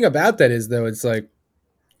 the thing about that is, though, it's like,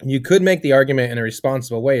 you could make the argument in a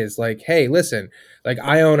responsible way. It's like, hey, listen, like,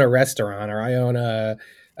 I own a restaurant or I own a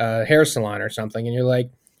hair salon or something. And you're like,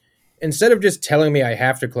 instead of just telling me I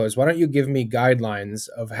have to close, why don't you give me guidelines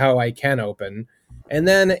of how I can open? And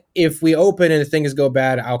then if we open and things go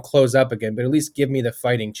bad, I'll close up again, but at least give me the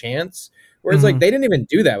fighting chance. Whereas like, they didn't even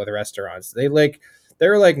do that with restaurants. They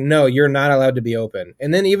were like, no, you're not allowed to be open.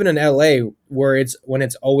 And then even in LA, where when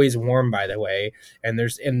it's always warm, by the way, and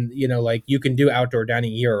like, you can do outdoor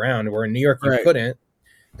dining year round, where in New York you couldn't.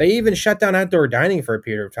 They even shut down outdoor dining for a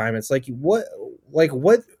period of time. It's like, what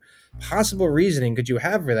possible reasoning could you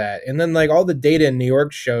have for that? And then like, all the data in New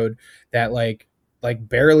York showed that like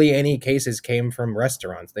barely any cases came from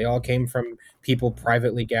restaurants. They all came from people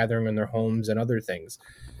privately gathering in their homes and other things.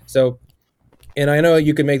 So, and I know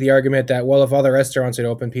you could make the argument that, well, if all the restaurants had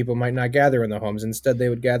opened, people might not gather in the homes. Instead, they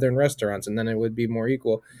would gather in restaurants, and then it would be more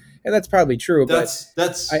equal. And that's probably true.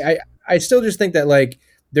 I still just think that like,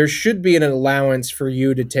 there should be an allowance for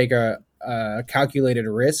you to take a calculated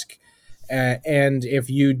risk. And if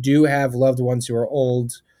you do have loved ones who are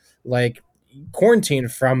old, like, quarantine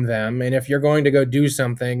from them. And if you're going to go do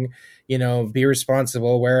something, be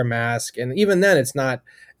responsible, wear a mask. And even then, it's not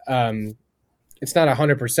 100%,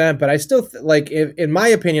 but I still in my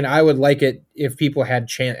opinion, I would like it if people had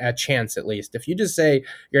a chance, at least. If you just say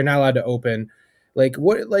you're not allowed to open, like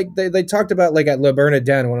what, like they talked about like at Le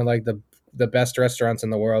Bernardin, one of like the best restaurants in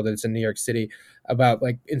the world. It's in New York City, about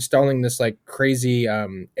like installing this like crazy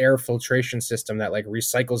air filtration system that like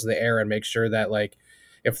recycles the air and makes sure that like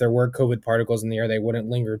if there were COVID particles in the air, they wouldn't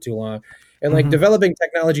linger too long. And like developing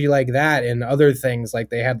technology like that and other things, like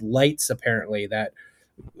they had lights apparently that,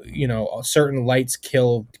 certain lights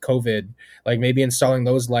kill COVID, like maybe installing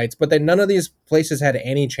those lights, but then none of these places had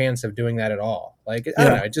any chance of doing that at all. Like, I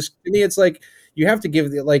don't know, it just, to me, it's like, you have to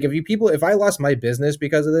give like, if I lost my business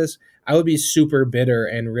because of this, I would be super bitter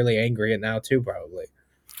and really angry at now too, probably.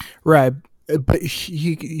 Right. But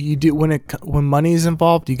you do, when money is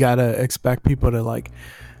involved, you got to expect people to like,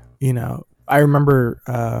 I remember,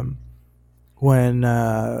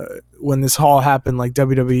 when this all happened, like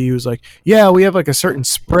WWE was like, yeah, we have like a certain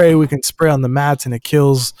spray we can spray on the mats and it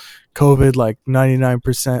kills COVID, like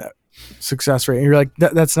 99% success rate. And you're like,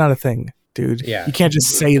 that's not a thing, dude. Yeah. You can't just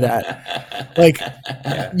say that. Like,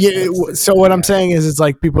 so what I'm saying is, it's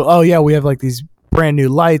like people, oh yeah, we have like these brand new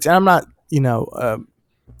lights. And I'm not,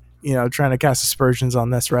 trying to cast aspersions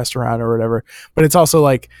on this restaurant or whatever, but it's also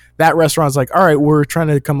like that restaurant's like, all right, we're trying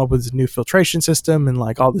to come up with this new filtration system and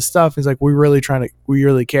like all this stuff. It's like, we really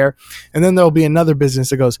care. And then there'll be another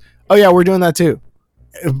business that goes, oh yeah, we're doing that too.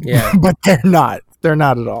 Yeah. But they're not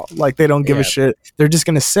at all. Like, they don't give a shit. They're just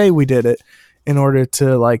going to say we did it in order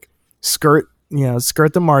to like skirt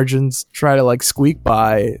the margins, try to like squeak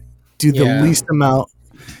by, do the least amount.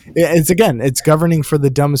 It's governing for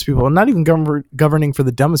the dumbest people. Not even governing for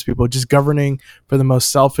the dumbest people, just governing for the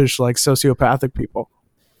most selfish, like sociopathic people.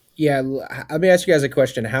 Yeah, let me ask you guys a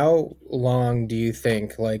question. How long do you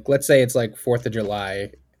think, like, let's say it's like 4th of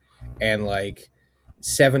July and like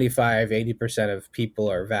 75-80% of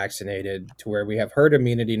people are vaccinated, to where we have herd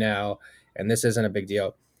immunity now, and this isn't a big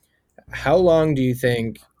deal, how long do you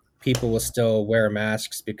think people will still wear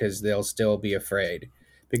masks because they'll still be afraid?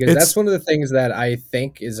 Because that's one of the things that I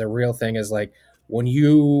think is a real thing, is like when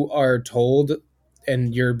you are told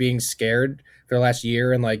and you're being scared for the last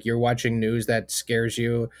year, and like you're watching news that scares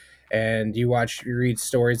you, and you read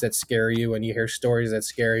stories that scare you, and you hear stories that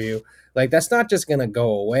scare you, like that's not just gonna go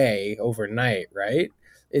away overnight, right?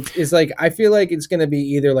 It's like I feel like it's gonna be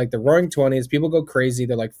either like the Roaring Twenties, people go crazy,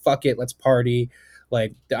 they're like, fuck it, let's party,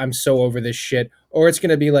 like I'm so over this shit, or it's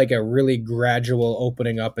gonna be like a really gradual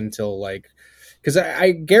opening up until like, because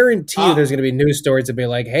I guarantee you there's gonna be news stories to be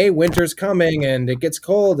like, hey, winter's coming and it gets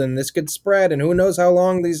cold and this could spread and who knows how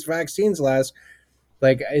long these vaccines last.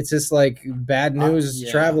 Like it's just like bad news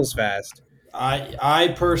travels fast.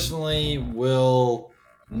 I personally will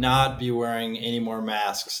not be wearing any more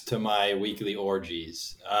masks to my weekly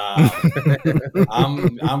orgies.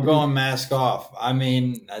 I'm going mask off. I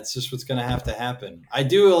mean, that's just what's going to have to happen. I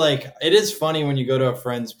do like, it is funny when you go to a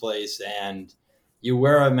friend's place and you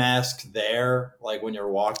wear a mask there, like when you're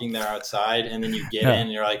walking there outside, and then you get in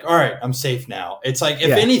and you're like, all right, I'm safe now. It's like,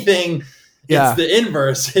 if anything, it's the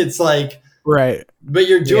inverse. It's like, right. But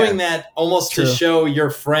you're doing that almost to show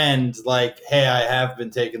your friend, like, hey, I have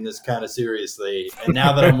been taking this kind of seriously. And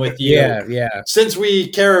now that I'm with you, since we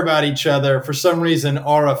care about each other, for some reason,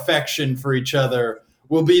 our affection for each other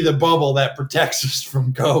will be the bubble that protects us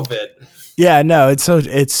from COVID. Yeah, no, it's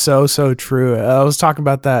so true. I was talking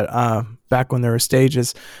about that back when there were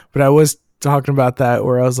stages, but I was talking about that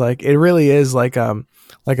where I was like, it really is like a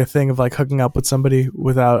thing of like hooking up with somebody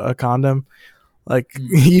without a condom. Like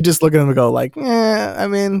you just look at them and go like, I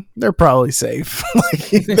mean, they're probably safe. Like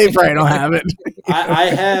they probably don't have it. I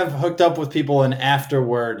have hooked up with people and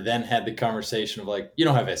afterward then had the conversation of like, you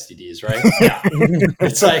don't have STDs, right? Yeah.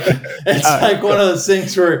 It's like one of those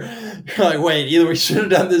things where you're like, wait, either we should have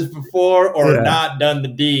done this before or not done the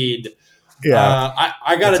deed. Yeah.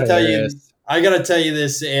 I gotta tell you,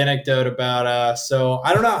 this anecdote about so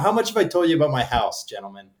I don't know, how much have I told you about my house,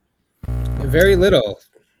 gentlemen? Very little.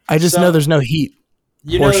 I just know there's no heat.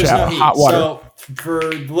 You know there's no heat. Hot water. So for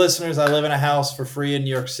the listeners, I live in a house for free in New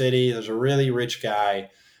York City. There's a really rich guy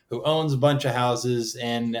who owns a bunch of houses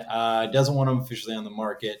and doesn't want them officially on the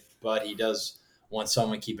market, but he does want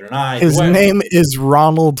someone keeping an eye. His name is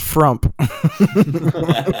Ronald Frump. He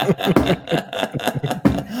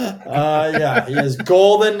has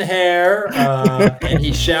golden hair and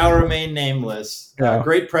he shall remain nameless.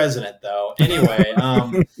 Great president, though. Anyway,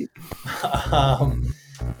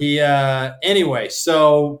 anyway,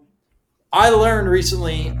 so I learned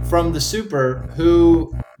recently from the super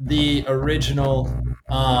who the original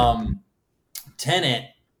tenant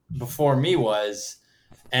before me was,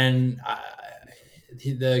 and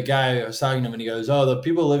the guy I was talking to him, and he goes, "Oh, the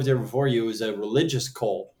people who lived here before you was a religious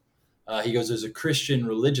cult." He goes, "There's a Christian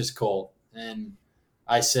religious cult," and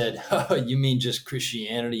I said, "Oh, you mean just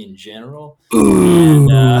Christianity in general?"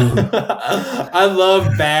 And, I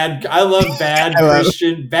love bad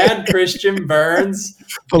Christian Burns.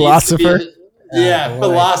 Philosopher.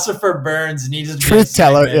 Philosopher Burns needs to be truth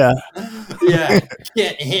teller. Yeah.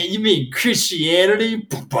 You mean Christianity?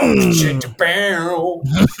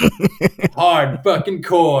 Hard fucking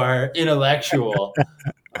core intellectual.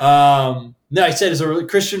 No, I said it's a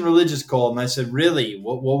Christian religious cult, and I said, really?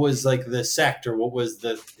 What was like the sect, or what was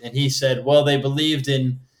the? And he said, well, they believed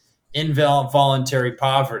in involuntary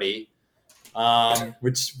poverty,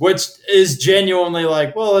 which is genuinely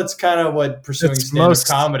like, well, it's kind of what pursuing stand-up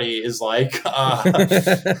comedy is like.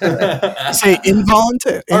 Say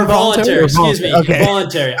involuntary or voluntary. Excuse me, okay.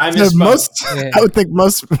 Involuntary. I misspoke. I would think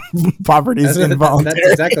most poverty is involuntary.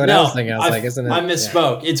 That's exactly what I was thinking. I was like, isn't it? I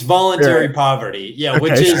misspoke. It's voluntary poverty. Yeah,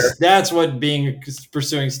 which is that's what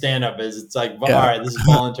pursuing stand-up is. It's like, all right, this is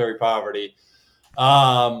voluntary poverty.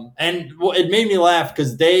 And it made me laugh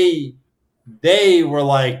because they were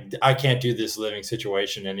like, I can't do this living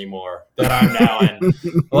situation anymore that I'm now in.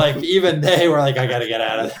 Like, even they were like, I got to get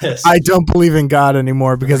out of this. I don't believe in God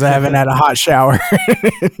anymore because I haven't had a hot shower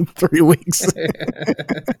in 3 weeks.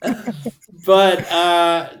 But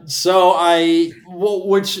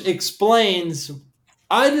which explains,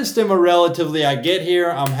 I just am I get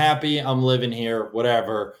here, I'm happy, I'm living here,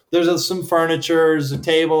 whatever. There's some furniture, there's a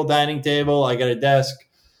table, dining table, I got a desk.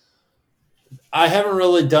 I haven't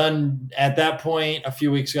really done, at that point, a few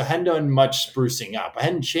weeks ago, I hadn't done much sprucing up. I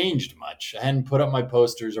hadn't changed much. I hadn't put up my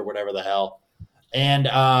posters or whatever the hell. And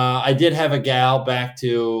I did have a gal back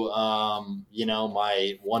to,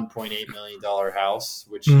 my $1.8 million house,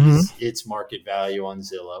 which is its market value on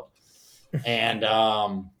Zillow. And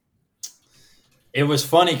it was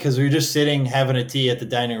funny because we were just sitting having a tea at the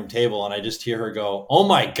dining room table, and I just hear her go, "Oh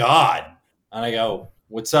my God, And I go,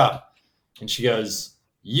 what's up? And she goes,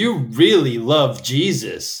 you really love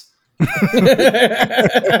Jesus. And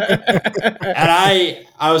I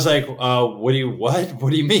was like, what do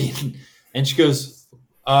you mean? And she goes,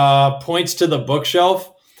 points to the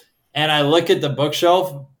bookshelf. And I look at the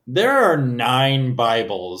bookshelf. There are 9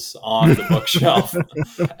 Bibles on the bookshelf.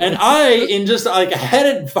 And I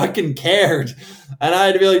hadn't fucking cared. And I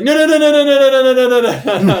had to be like, no.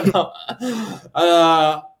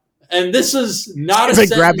 And this is not a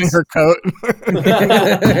sentence. Grabbing her coat.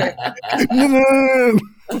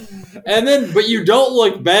 And then, but you don't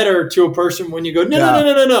look better to a person when you go,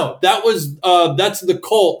 no. That's the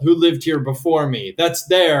cult who lived here before me. That's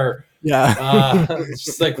there. Yeah. It's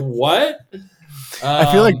just like, what?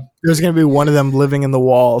 I feel like there's going to be one of them living in the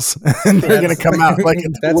walls, and they're going to come out like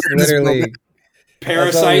that's literally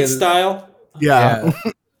Parasite style. Yeah.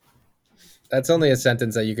 That's only a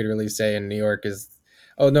sentence that you could really say in New York is,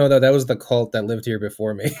 oh no, that was the cult that lived here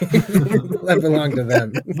before me. That belonged to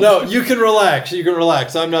them. No, you can relax.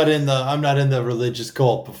 I'm not in the religious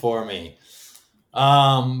cult before me.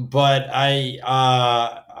 But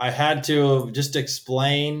I had to just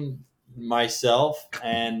explain myself,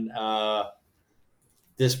 and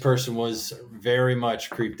this person was very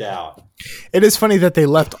much creeped out. It is funny that they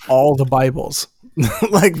left all the Bibles.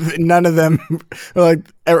 Like none of them, like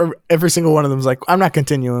every single one of them is like, I'm not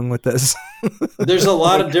continuing with this. There's a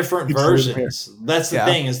lot of different versions. That's the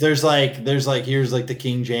thing is there's like here's like the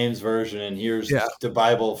King James version, and here's the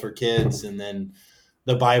Bible for kids, and then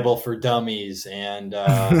the Bible for dummies, and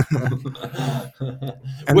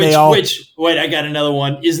wait, I got another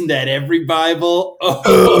one. Isn't that every Bible?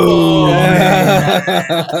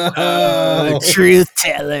 Truth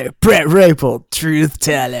teller, Brett Rapel, truth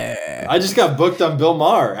teller. I just got booked on Bill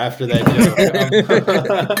Maher after that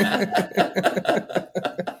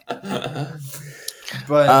joke.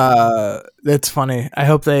 But that's funny.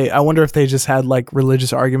 I wonder if they just had like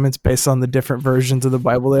religious arguments based on the different versions of the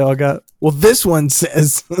Bible they all got. Well, this one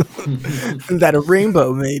says that a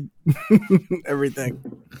rainbow made everything.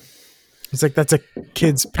 It's like that's a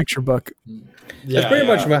kid's picture book. That's pretty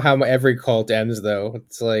much how every cult ends, though.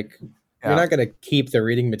 It's like you're not going to keep the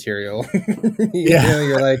reading material.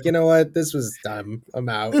 You're like, you know what? This was dumb. I'm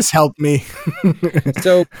out. This helped me.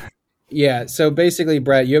 So basically,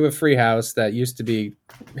 Brett, you have a free house that used to be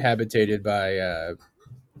habitated by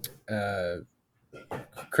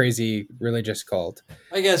crazy religious cult.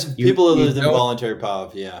 I guess people who lived in voluntary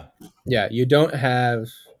poverty, Yeah, you don't have...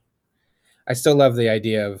 I still love the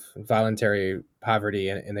idea of voluntary poverty,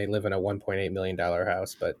 and they live in a $1.8 million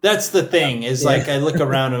house. But that's the thing is like I look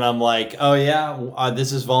around and I'm like, oh yeah,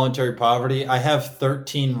 this is voluntary poverty. I have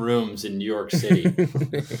 13 rooms in New York City.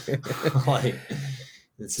 Like...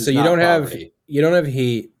 So you don't have heat, you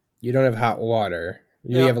don't have hot water.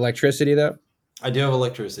 You have electricity though? I do have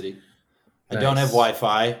electricity. Nice. I don't have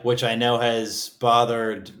Wi-Fi, which I know has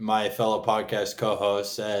bothered my fellow podcast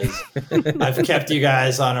co-hosts as I've kept you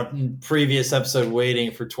guys on a previous episode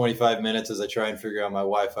waiting for 25 minutes as I try and figure out my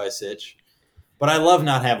Wi-Fi sitch. But I love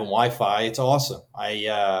not having Wi-Fi. It's awesome.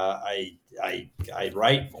 I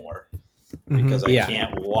write more because I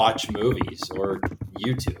can't watch movies or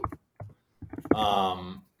YouTube.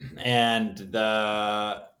 And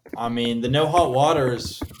the no hot water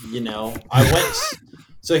is,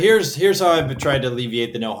 so here's how I've tried to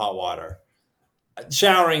alleviate the no hot water.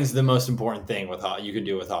 Showering's the most important thing you can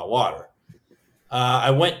do with hot water.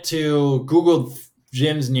 I went to Google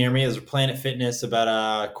gyms near me. There's a Planet Fitness about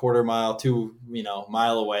a quarter mile to,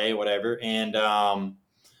 mile away, whatever. And,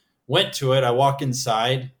 went to it. I walk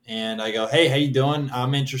inside and I go, hey, how you doing?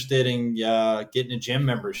 I'm interested in getting a gym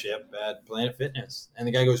membership at Planet Fitness. And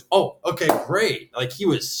the guy goes, oh, okay, great. Like he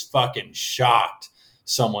was fucking shocked.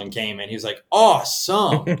 Someone came in. He was like,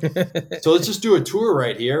 awesome. So let's just do a tour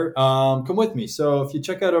right here. Come with me. So if you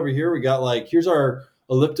check out over here, we got here's our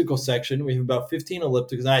elliptical section. We have about 15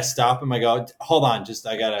 ellipticals. And I stop him. I go, hold on,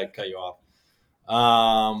 I got to cut you off.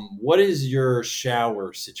 What is your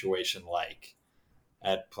shower situation like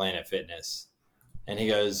at Planet Fitness? And he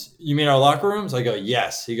goes, you mean our locker rooms? I go,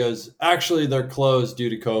 yes. He goes, actually, they're closed due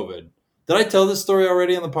to COVID. Did I tell this story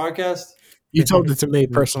already on the podcast? You told it to me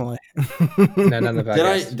personally. No, not the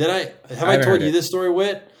podcast. Did I? Have I told you this story,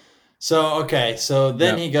 Whit? So, okay. So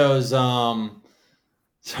then he goes, okay,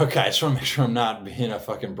 I just want to make sure I'm not being a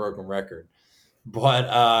fucking broken record.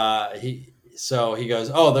 But he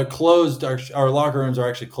goes, oh, they're closed. Our locker rooms are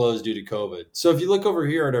actually closed due to COVID. So if you look over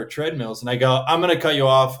here at our treadmills, and I go, I'm going to cut you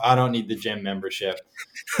off. I don't need the gym membership.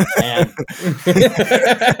 And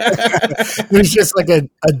there's just like a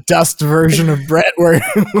dust version of Brett where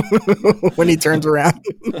when he turns around.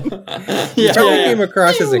 You probably came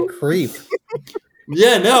across as a creep.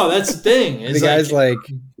 Yeah, no, that's the thing. The guy's like,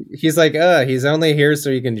 he's he's only here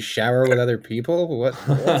so he can shower with other people. What?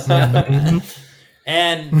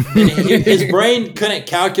 And his brain couldn't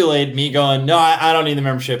calculate me going, no, I don't need the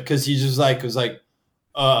membership, because he just was like,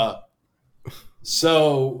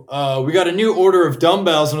 so we got a new order of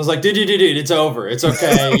dumbbells, and I was like, dude, it's over. It's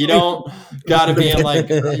okay. You don't gotta be in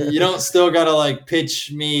you don't still gotta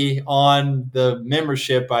pitch me on the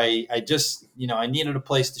membership. I just, I needed a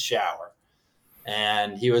place to shower.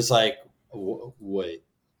 And he was like, wait,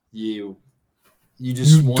 you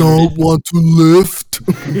just don't want to lift?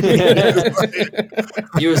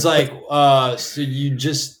 He was like, so you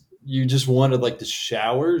just wanted the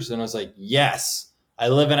showers? And I was like, yes, I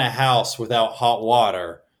live in a house without hot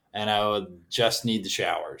water, and I would just need the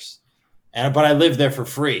showers. But I live there for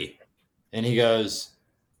free. And he goes,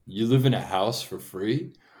 you live in a house for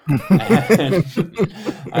free? And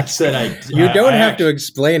I said, you don't have to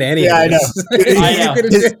explain any of this. I know.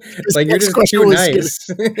 You're just too nice.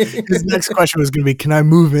 His next question was going to be, can I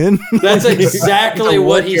move in? That's exactly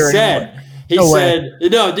what he said. He said,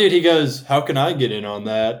 no, dude, he goes, how can I get in on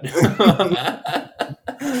that?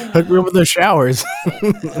 Hook me up with the showers.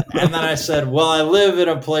 And then I said, well, I live in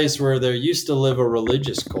a place where there used to live a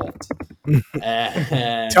religious cult.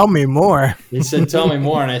 And tell me more. He said, tell me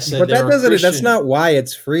more. And I said, but that's not why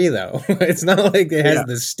it's free, though. It's not like it has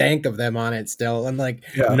the stank of them on it still. And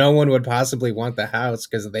no one would possibly want the house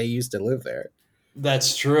because they used to live there.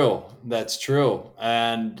 That's true.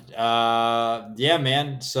 And yeah,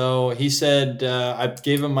 man. So he said, I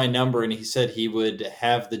gave him my number, and he said he would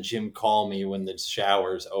have the gym call me when the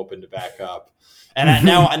showers opened back up. And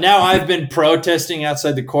now I've been protesting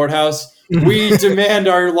outside the courthouse. We demand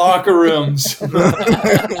our locker rooms. We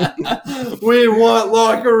want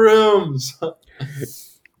locker rooms.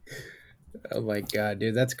 Oh my God,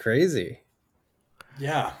 dude, that's crazy.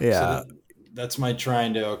 Yeah. Yeah. So that's my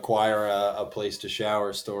trying to acquire a place to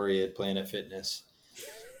shower story at Planet Fitness.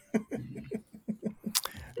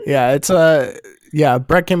 Yeah, it's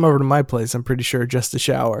Brett came over to my place, I'm pretty sure, just to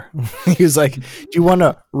shower. He was like, do you want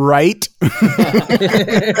to write?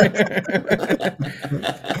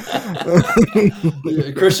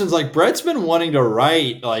 Christian's like, Brett's been wanting to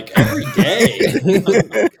write every day.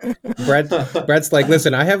 Brett's like,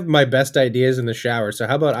 listen, I have my best ideas in the shower, so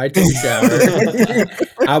how about I take a shower?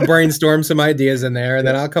 I'll brainstorm some ideas in there, and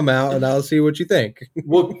then I'll come out and I'll see what you think.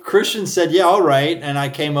 Well, Christian said, yeah, all right. And I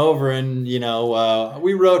came over, and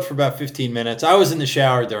we wrote for about 15 minutes. I was in the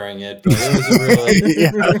shower during it, but it was really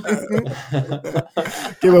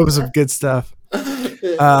came up with some good stuff.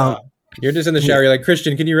 You're just in the shower. You're like,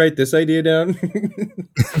 Christian, can you write this idea down?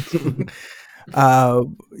 I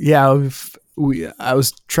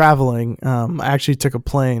was traveling. I actually took a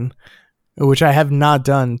plane, which I have not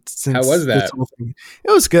done since. How was that?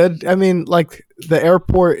 It was good. I mean, the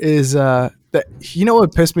airport is. You know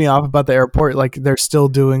what pissed me off about the airport? They're still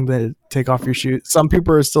doing the take off your shoes. Some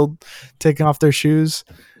people are still taking off their shoes.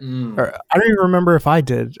 Or, I don't even remember if I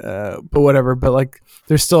did, but whatever. But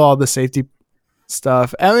there's still all the safety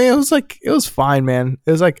stuff. I mean, it was fine, man.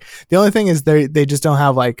 It was the only thing is they just don't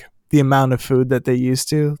have the amount of food that they used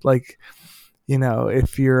to.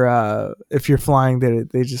 If you're flying,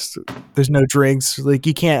 they just, there's no drinks.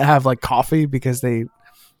 You can't have coffee because they,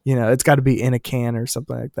 it's got to be in a can or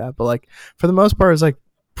something like that. But for the most part, it was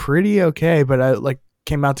pretty okay. But I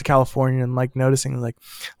came out to California and noticing a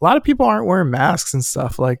lot of people aren't wearing masks and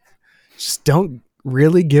stuff. Just don't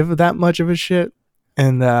really give that much of a shit.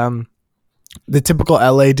 And the typical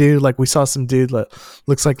LA dude, we saw some dude that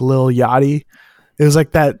looks like Lil Yachty. It was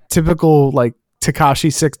that typical Tekashi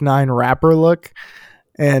 6ix9ine rapper look.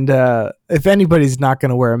 And if anybody's not going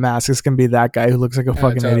to wear a mask, it's going to be that guy who looks like a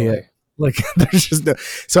fucking idiot. There's just no.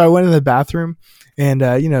 So I went in the bathroom and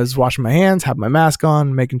was washing my hands, have my mask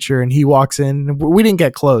on, making sure. And he walks in. We didn't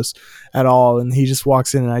get close at all. And he just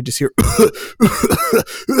walks in, and I just hear,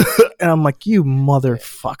 and I'm like, you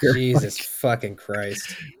motherfucker! Jesus fucking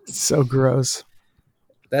Christ! It's so gross.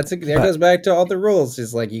 There goes back to all the rules.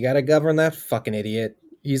 It's you got to govern that fucking idiot.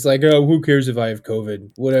 He's like, oh, who cares if I have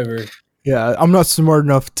COVID? Whatever. Yeah, I'm not smart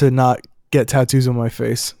enough to not get tattoos on my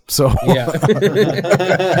face. So yeah.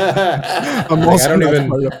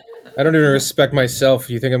 I don't even respect myself.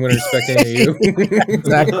 You think I'm going to respect any of you?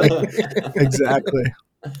 Exactly.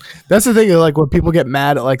 That's the thing. When people get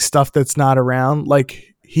mad at stuff that's not around,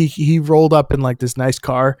 he rolled up in this nice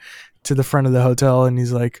car to the front of the hotel, and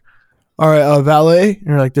he's like, all right, valet.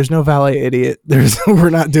 And you're there's no valet, idiot. We're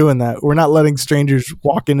not doing that. We're not letting strangers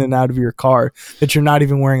walk in and out of your car that you're not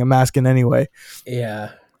even wearing a mask in anyway.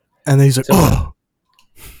 Yeah. And then he's like, oh.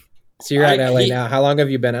 So you're out in LA now. How long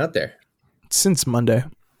have you been out there? Since Monday.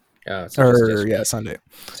 Oh, so Sunday.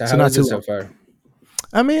 So So how not is too it so long. far?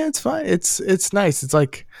 I mean, it's fine. It's nice. It's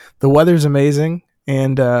like the weather's amazing,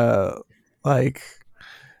 and like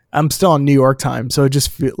I'm still on New York time, so it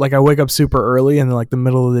just feel like I wake up super early, and then like the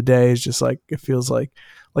middle of the day is just like it feels like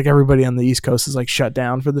everybody on the East Coast is like shut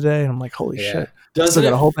down for the day, and I'm like, holy shit, still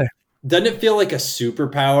got a whole day. Doesn't it feel like a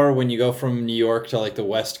superpower when you go from New York to like the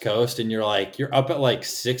West Coast and you're up at like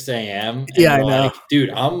 6 a.m. and Yeah, you're I know. like, dude,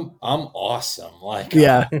 I'm awesome. Like,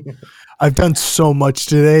 Yeah, I've done so much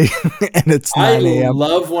today, and it's 9 I a.m.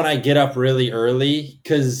 love when I get up really early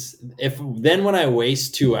because when I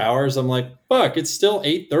waste 2 hours, I'm like, fuck, it's still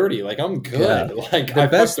 8:30. Like, I'm good. Yeah. Like, The I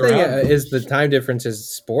best fucked thing around. is the time difference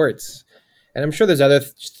is sports. And I'm sure there's other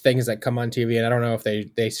things that come on TV, and I don't know if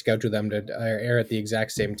they schedule them to air at the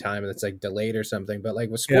exact same time, and it's like delayed or something. But like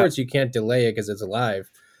with sports, you can't delay it because it's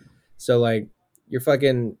live. So like you're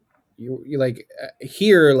fucking you like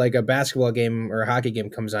here like a basketball game or a hockey game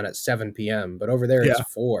comes on at 7 p.m. But over there it's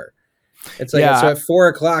 4. It's like so at 4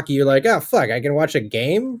 o'clock you're like, oh fuck, I can watch a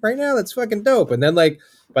game right now. That's fucking dope. And then like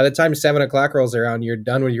by the time 7 o'clock rolls around, you're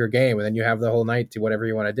done with your game, and then you have the whole night to whatever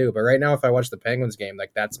you want to do. But right now, if I watch the Penguins game,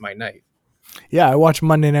 like that's my night. Yeah, I watched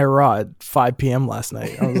Monday Night Raw at 5 p.m. last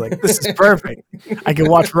night. I was like, this is perfect. I can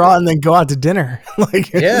watch Raw and then go out to dinner.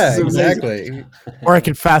 Like, yeah, exactly. Or I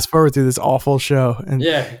can fast forward through this awful show. And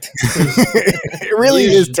Yeah. it really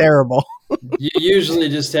is terrible. You usually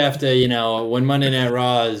just have to, when Monday Night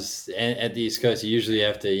Raw is at the East Coast, you usually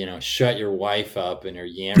have to, shut your wife up and her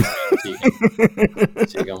yammering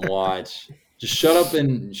so you can watch. Just shut up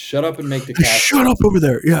and make the casserole. Shut up over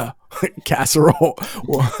there. Yeah. Casserole.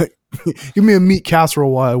 Give me a meat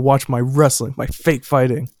casserole while I watch my wrestling, my fake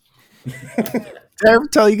fighting. Did I ever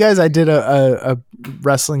tell you guys I did a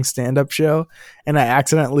wrestling stand-up show and I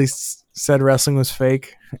accidentally said wrestling was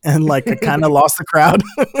fake and like I kind of lost the crowd?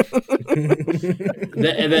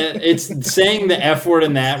 It's saying the F word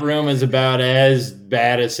in that room is about as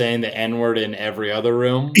bad as saying the N word in every other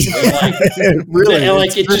room. Like, really? And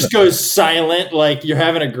like it just goes silent. Like you're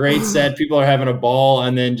having a great set, people are having a ball,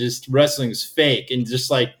 and then just wrestling's fake, and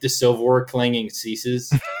just like the silverware clanging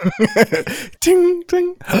ceases. Ting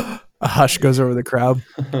ting. A hush goes over the crowd.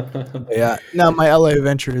 Yeah. Now my LA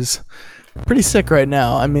adventure is pretty sick right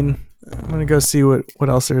now. I mean, I'm gonna go see what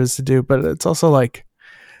else there is to do, but it's also like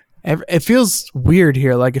it feels weird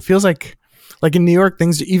here. Like it feels like in New York,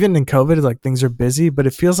 things even in COVID, like things are busy, but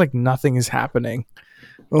it feels like nothing is happening.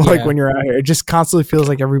 Like when you're out here, it just constantly feels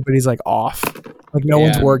like everybody's like off, like no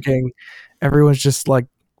one's working, everyone's just like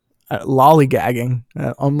lollygagging.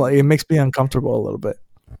 It makes me uncomfortable a little bit.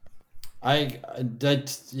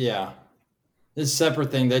 This is a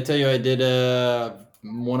separate thing. Did I tell you I did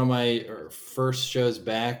one of my first shows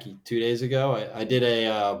back 2 days ago? I did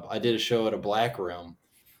a show at a black room.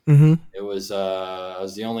 Mm-hmm. It was I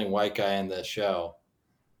was the only white guy in the show.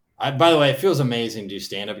 By the way, it feels amazing to do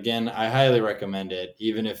stand up again. I highly recommend it,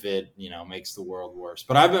 even if it makes the world worse.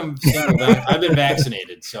 But I've been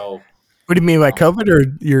vaccinated, so. What do you mean by COVID or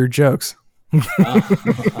your jokes?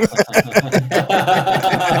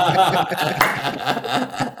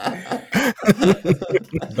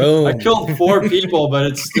 Boom. I killed 4 people, but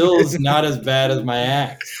it still is not as bad as my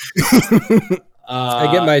act.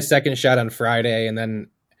 I get my second shot on Friday, and then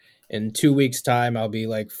in 2 weeks' time, I'll be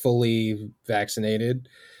like fully vaccinated.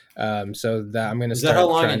 So that I'm going to start. Is that how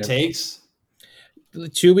long it takes?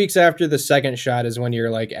 2 weeks after the second shot is when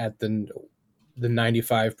you're like at the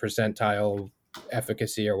 95 percentile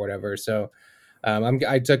efficacy or whatever. So I'm on the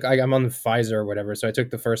Pfizer or whatever. So I took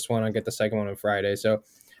the first one. I'll get the second one on Friday. So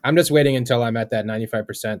I'm just waiting until I'm at that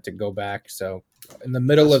 95% to go back. So in the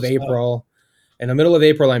middle of April,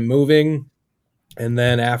 I'm moving. And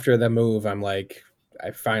then after the move, I'm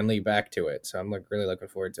finally back to it. So I'm like really looking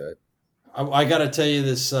forward to it. I got to tell you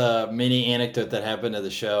this mini anecdote that happened at the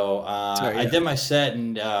show. I did my set,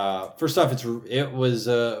 and first off, it was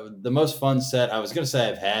the most fun set I was going to say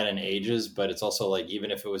I've had in ages, but it's also like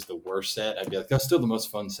even if it was the worst set, I'd be like, that's still the most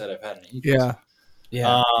fun set I've had in ages.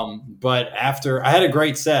 Yeah. But after I had a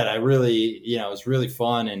great set, I really, it was really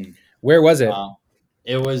fun. And where was it?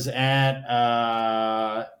 It was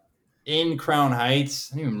at in Crown Heights.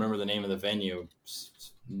 I don't even remember the name of the venue.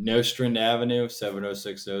 Nostrand Avenue,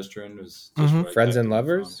 706 Nostrand was just right. Friends and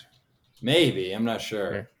Lovers? Maybe. I'm not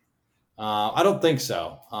sure. I don't think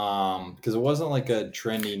so. Because it wasn't like a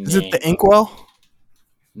trendy name. Is it the Inkwell?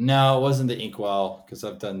 No, it wasn't the Inkwell, because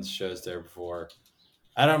I've done shows there before.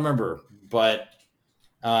 I don't remember, but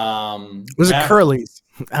was it Curly's?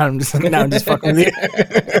 I'm just fucking with you.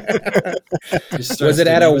 Was it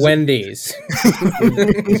at a Wendy's?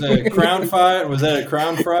 Was it a Crown Fried? Was that a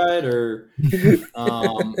Crown Fried or?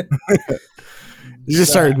 You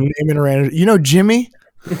just started naming around. You know Jimmy?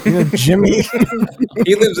 You know Jimmy?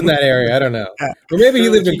 He lives in that area. I don't know. Or maybe he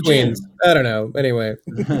lived in Queens. I don't know. Anyway.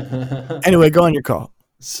 Anyway, go on your call.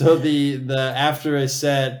 So the after a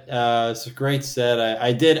set, it's a great set.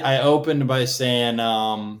 I opened by saying,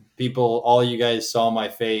 people, all you guys saw my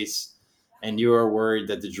face, and you were worried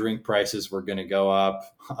that the drink prices were going to go up.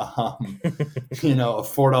 A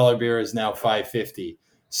 $4 beer is now $5.50.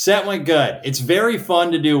 Set went good. It's very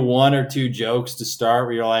fun to do one or two jokes to start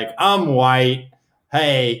where you're like, I'm white.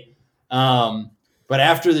 Hey. But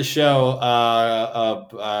after the show,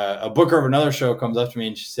 a booker of another show comes up to me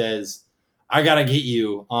and she says, I gotta get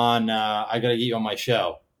you on my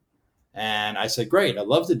show. And I said, great, I'd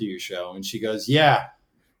love to do your show. And she goes, yeah,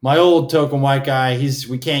 my old token white guy,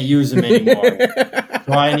 we can't use him anymore.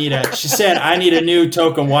 So she said, I need a new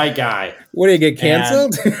token white guy. What, do you get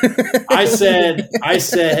canceled? I said,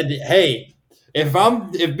 hey, if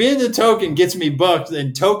being the token gets me booked,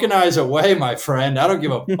 then tokenize away, my friend. I don't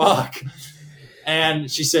give a fuck. And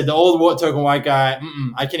she said, the old token white guy,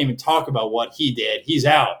 I can't even talk about what he did. He's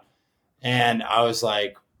out. And I was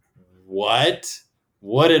like, what?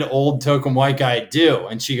 What did old token white guy do?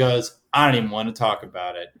 And she goes, I don't even want to talk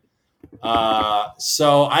about it.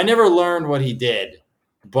 So I never learned what he did.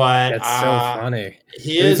 But that's so funny. It'd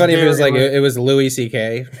be funny if it was like it was Louis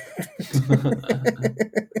C.K.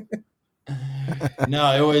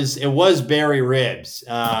 No, it was Barry Ribs.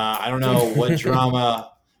 I don't know what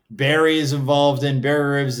drama Barry is involved in.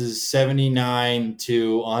 Barry Ribs is 79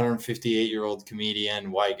 to 158-year-old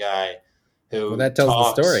comedian, white guy who that tells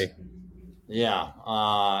talks. the story. Yeah.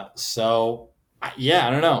 I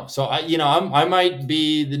don't know. So I might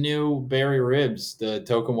be the new Barry Ribs, the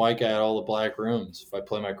token white guy at all the black rooms if I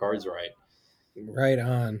play my cards right. Right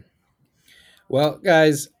on. Well,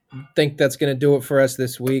 guys, I think that's going to do it for us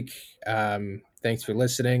this week. Thanks for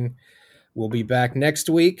listening. We'll be back next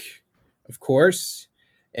week, of course.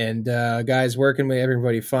 And guys, where can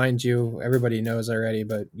everybody find you? Everybody knows already,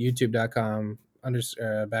 but youtube.com /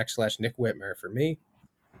 Nick Whitmer for me.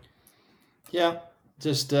 Yeah,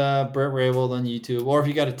 just Brett Raybould on YouTube. Or if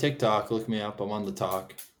you got a TikTok, look me up. I'm on the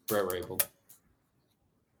talk, Brett Raybould.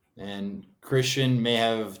 And Christian may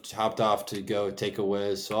have hopped off to go take a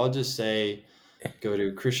whiz, so I'll just say go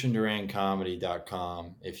to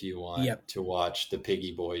ChristianDuranComedy.com if you want to watch the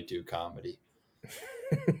Piggy Boy do comedy.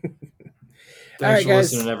 Thanks for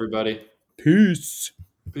listening, everybody. Peace.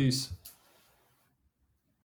 Peace.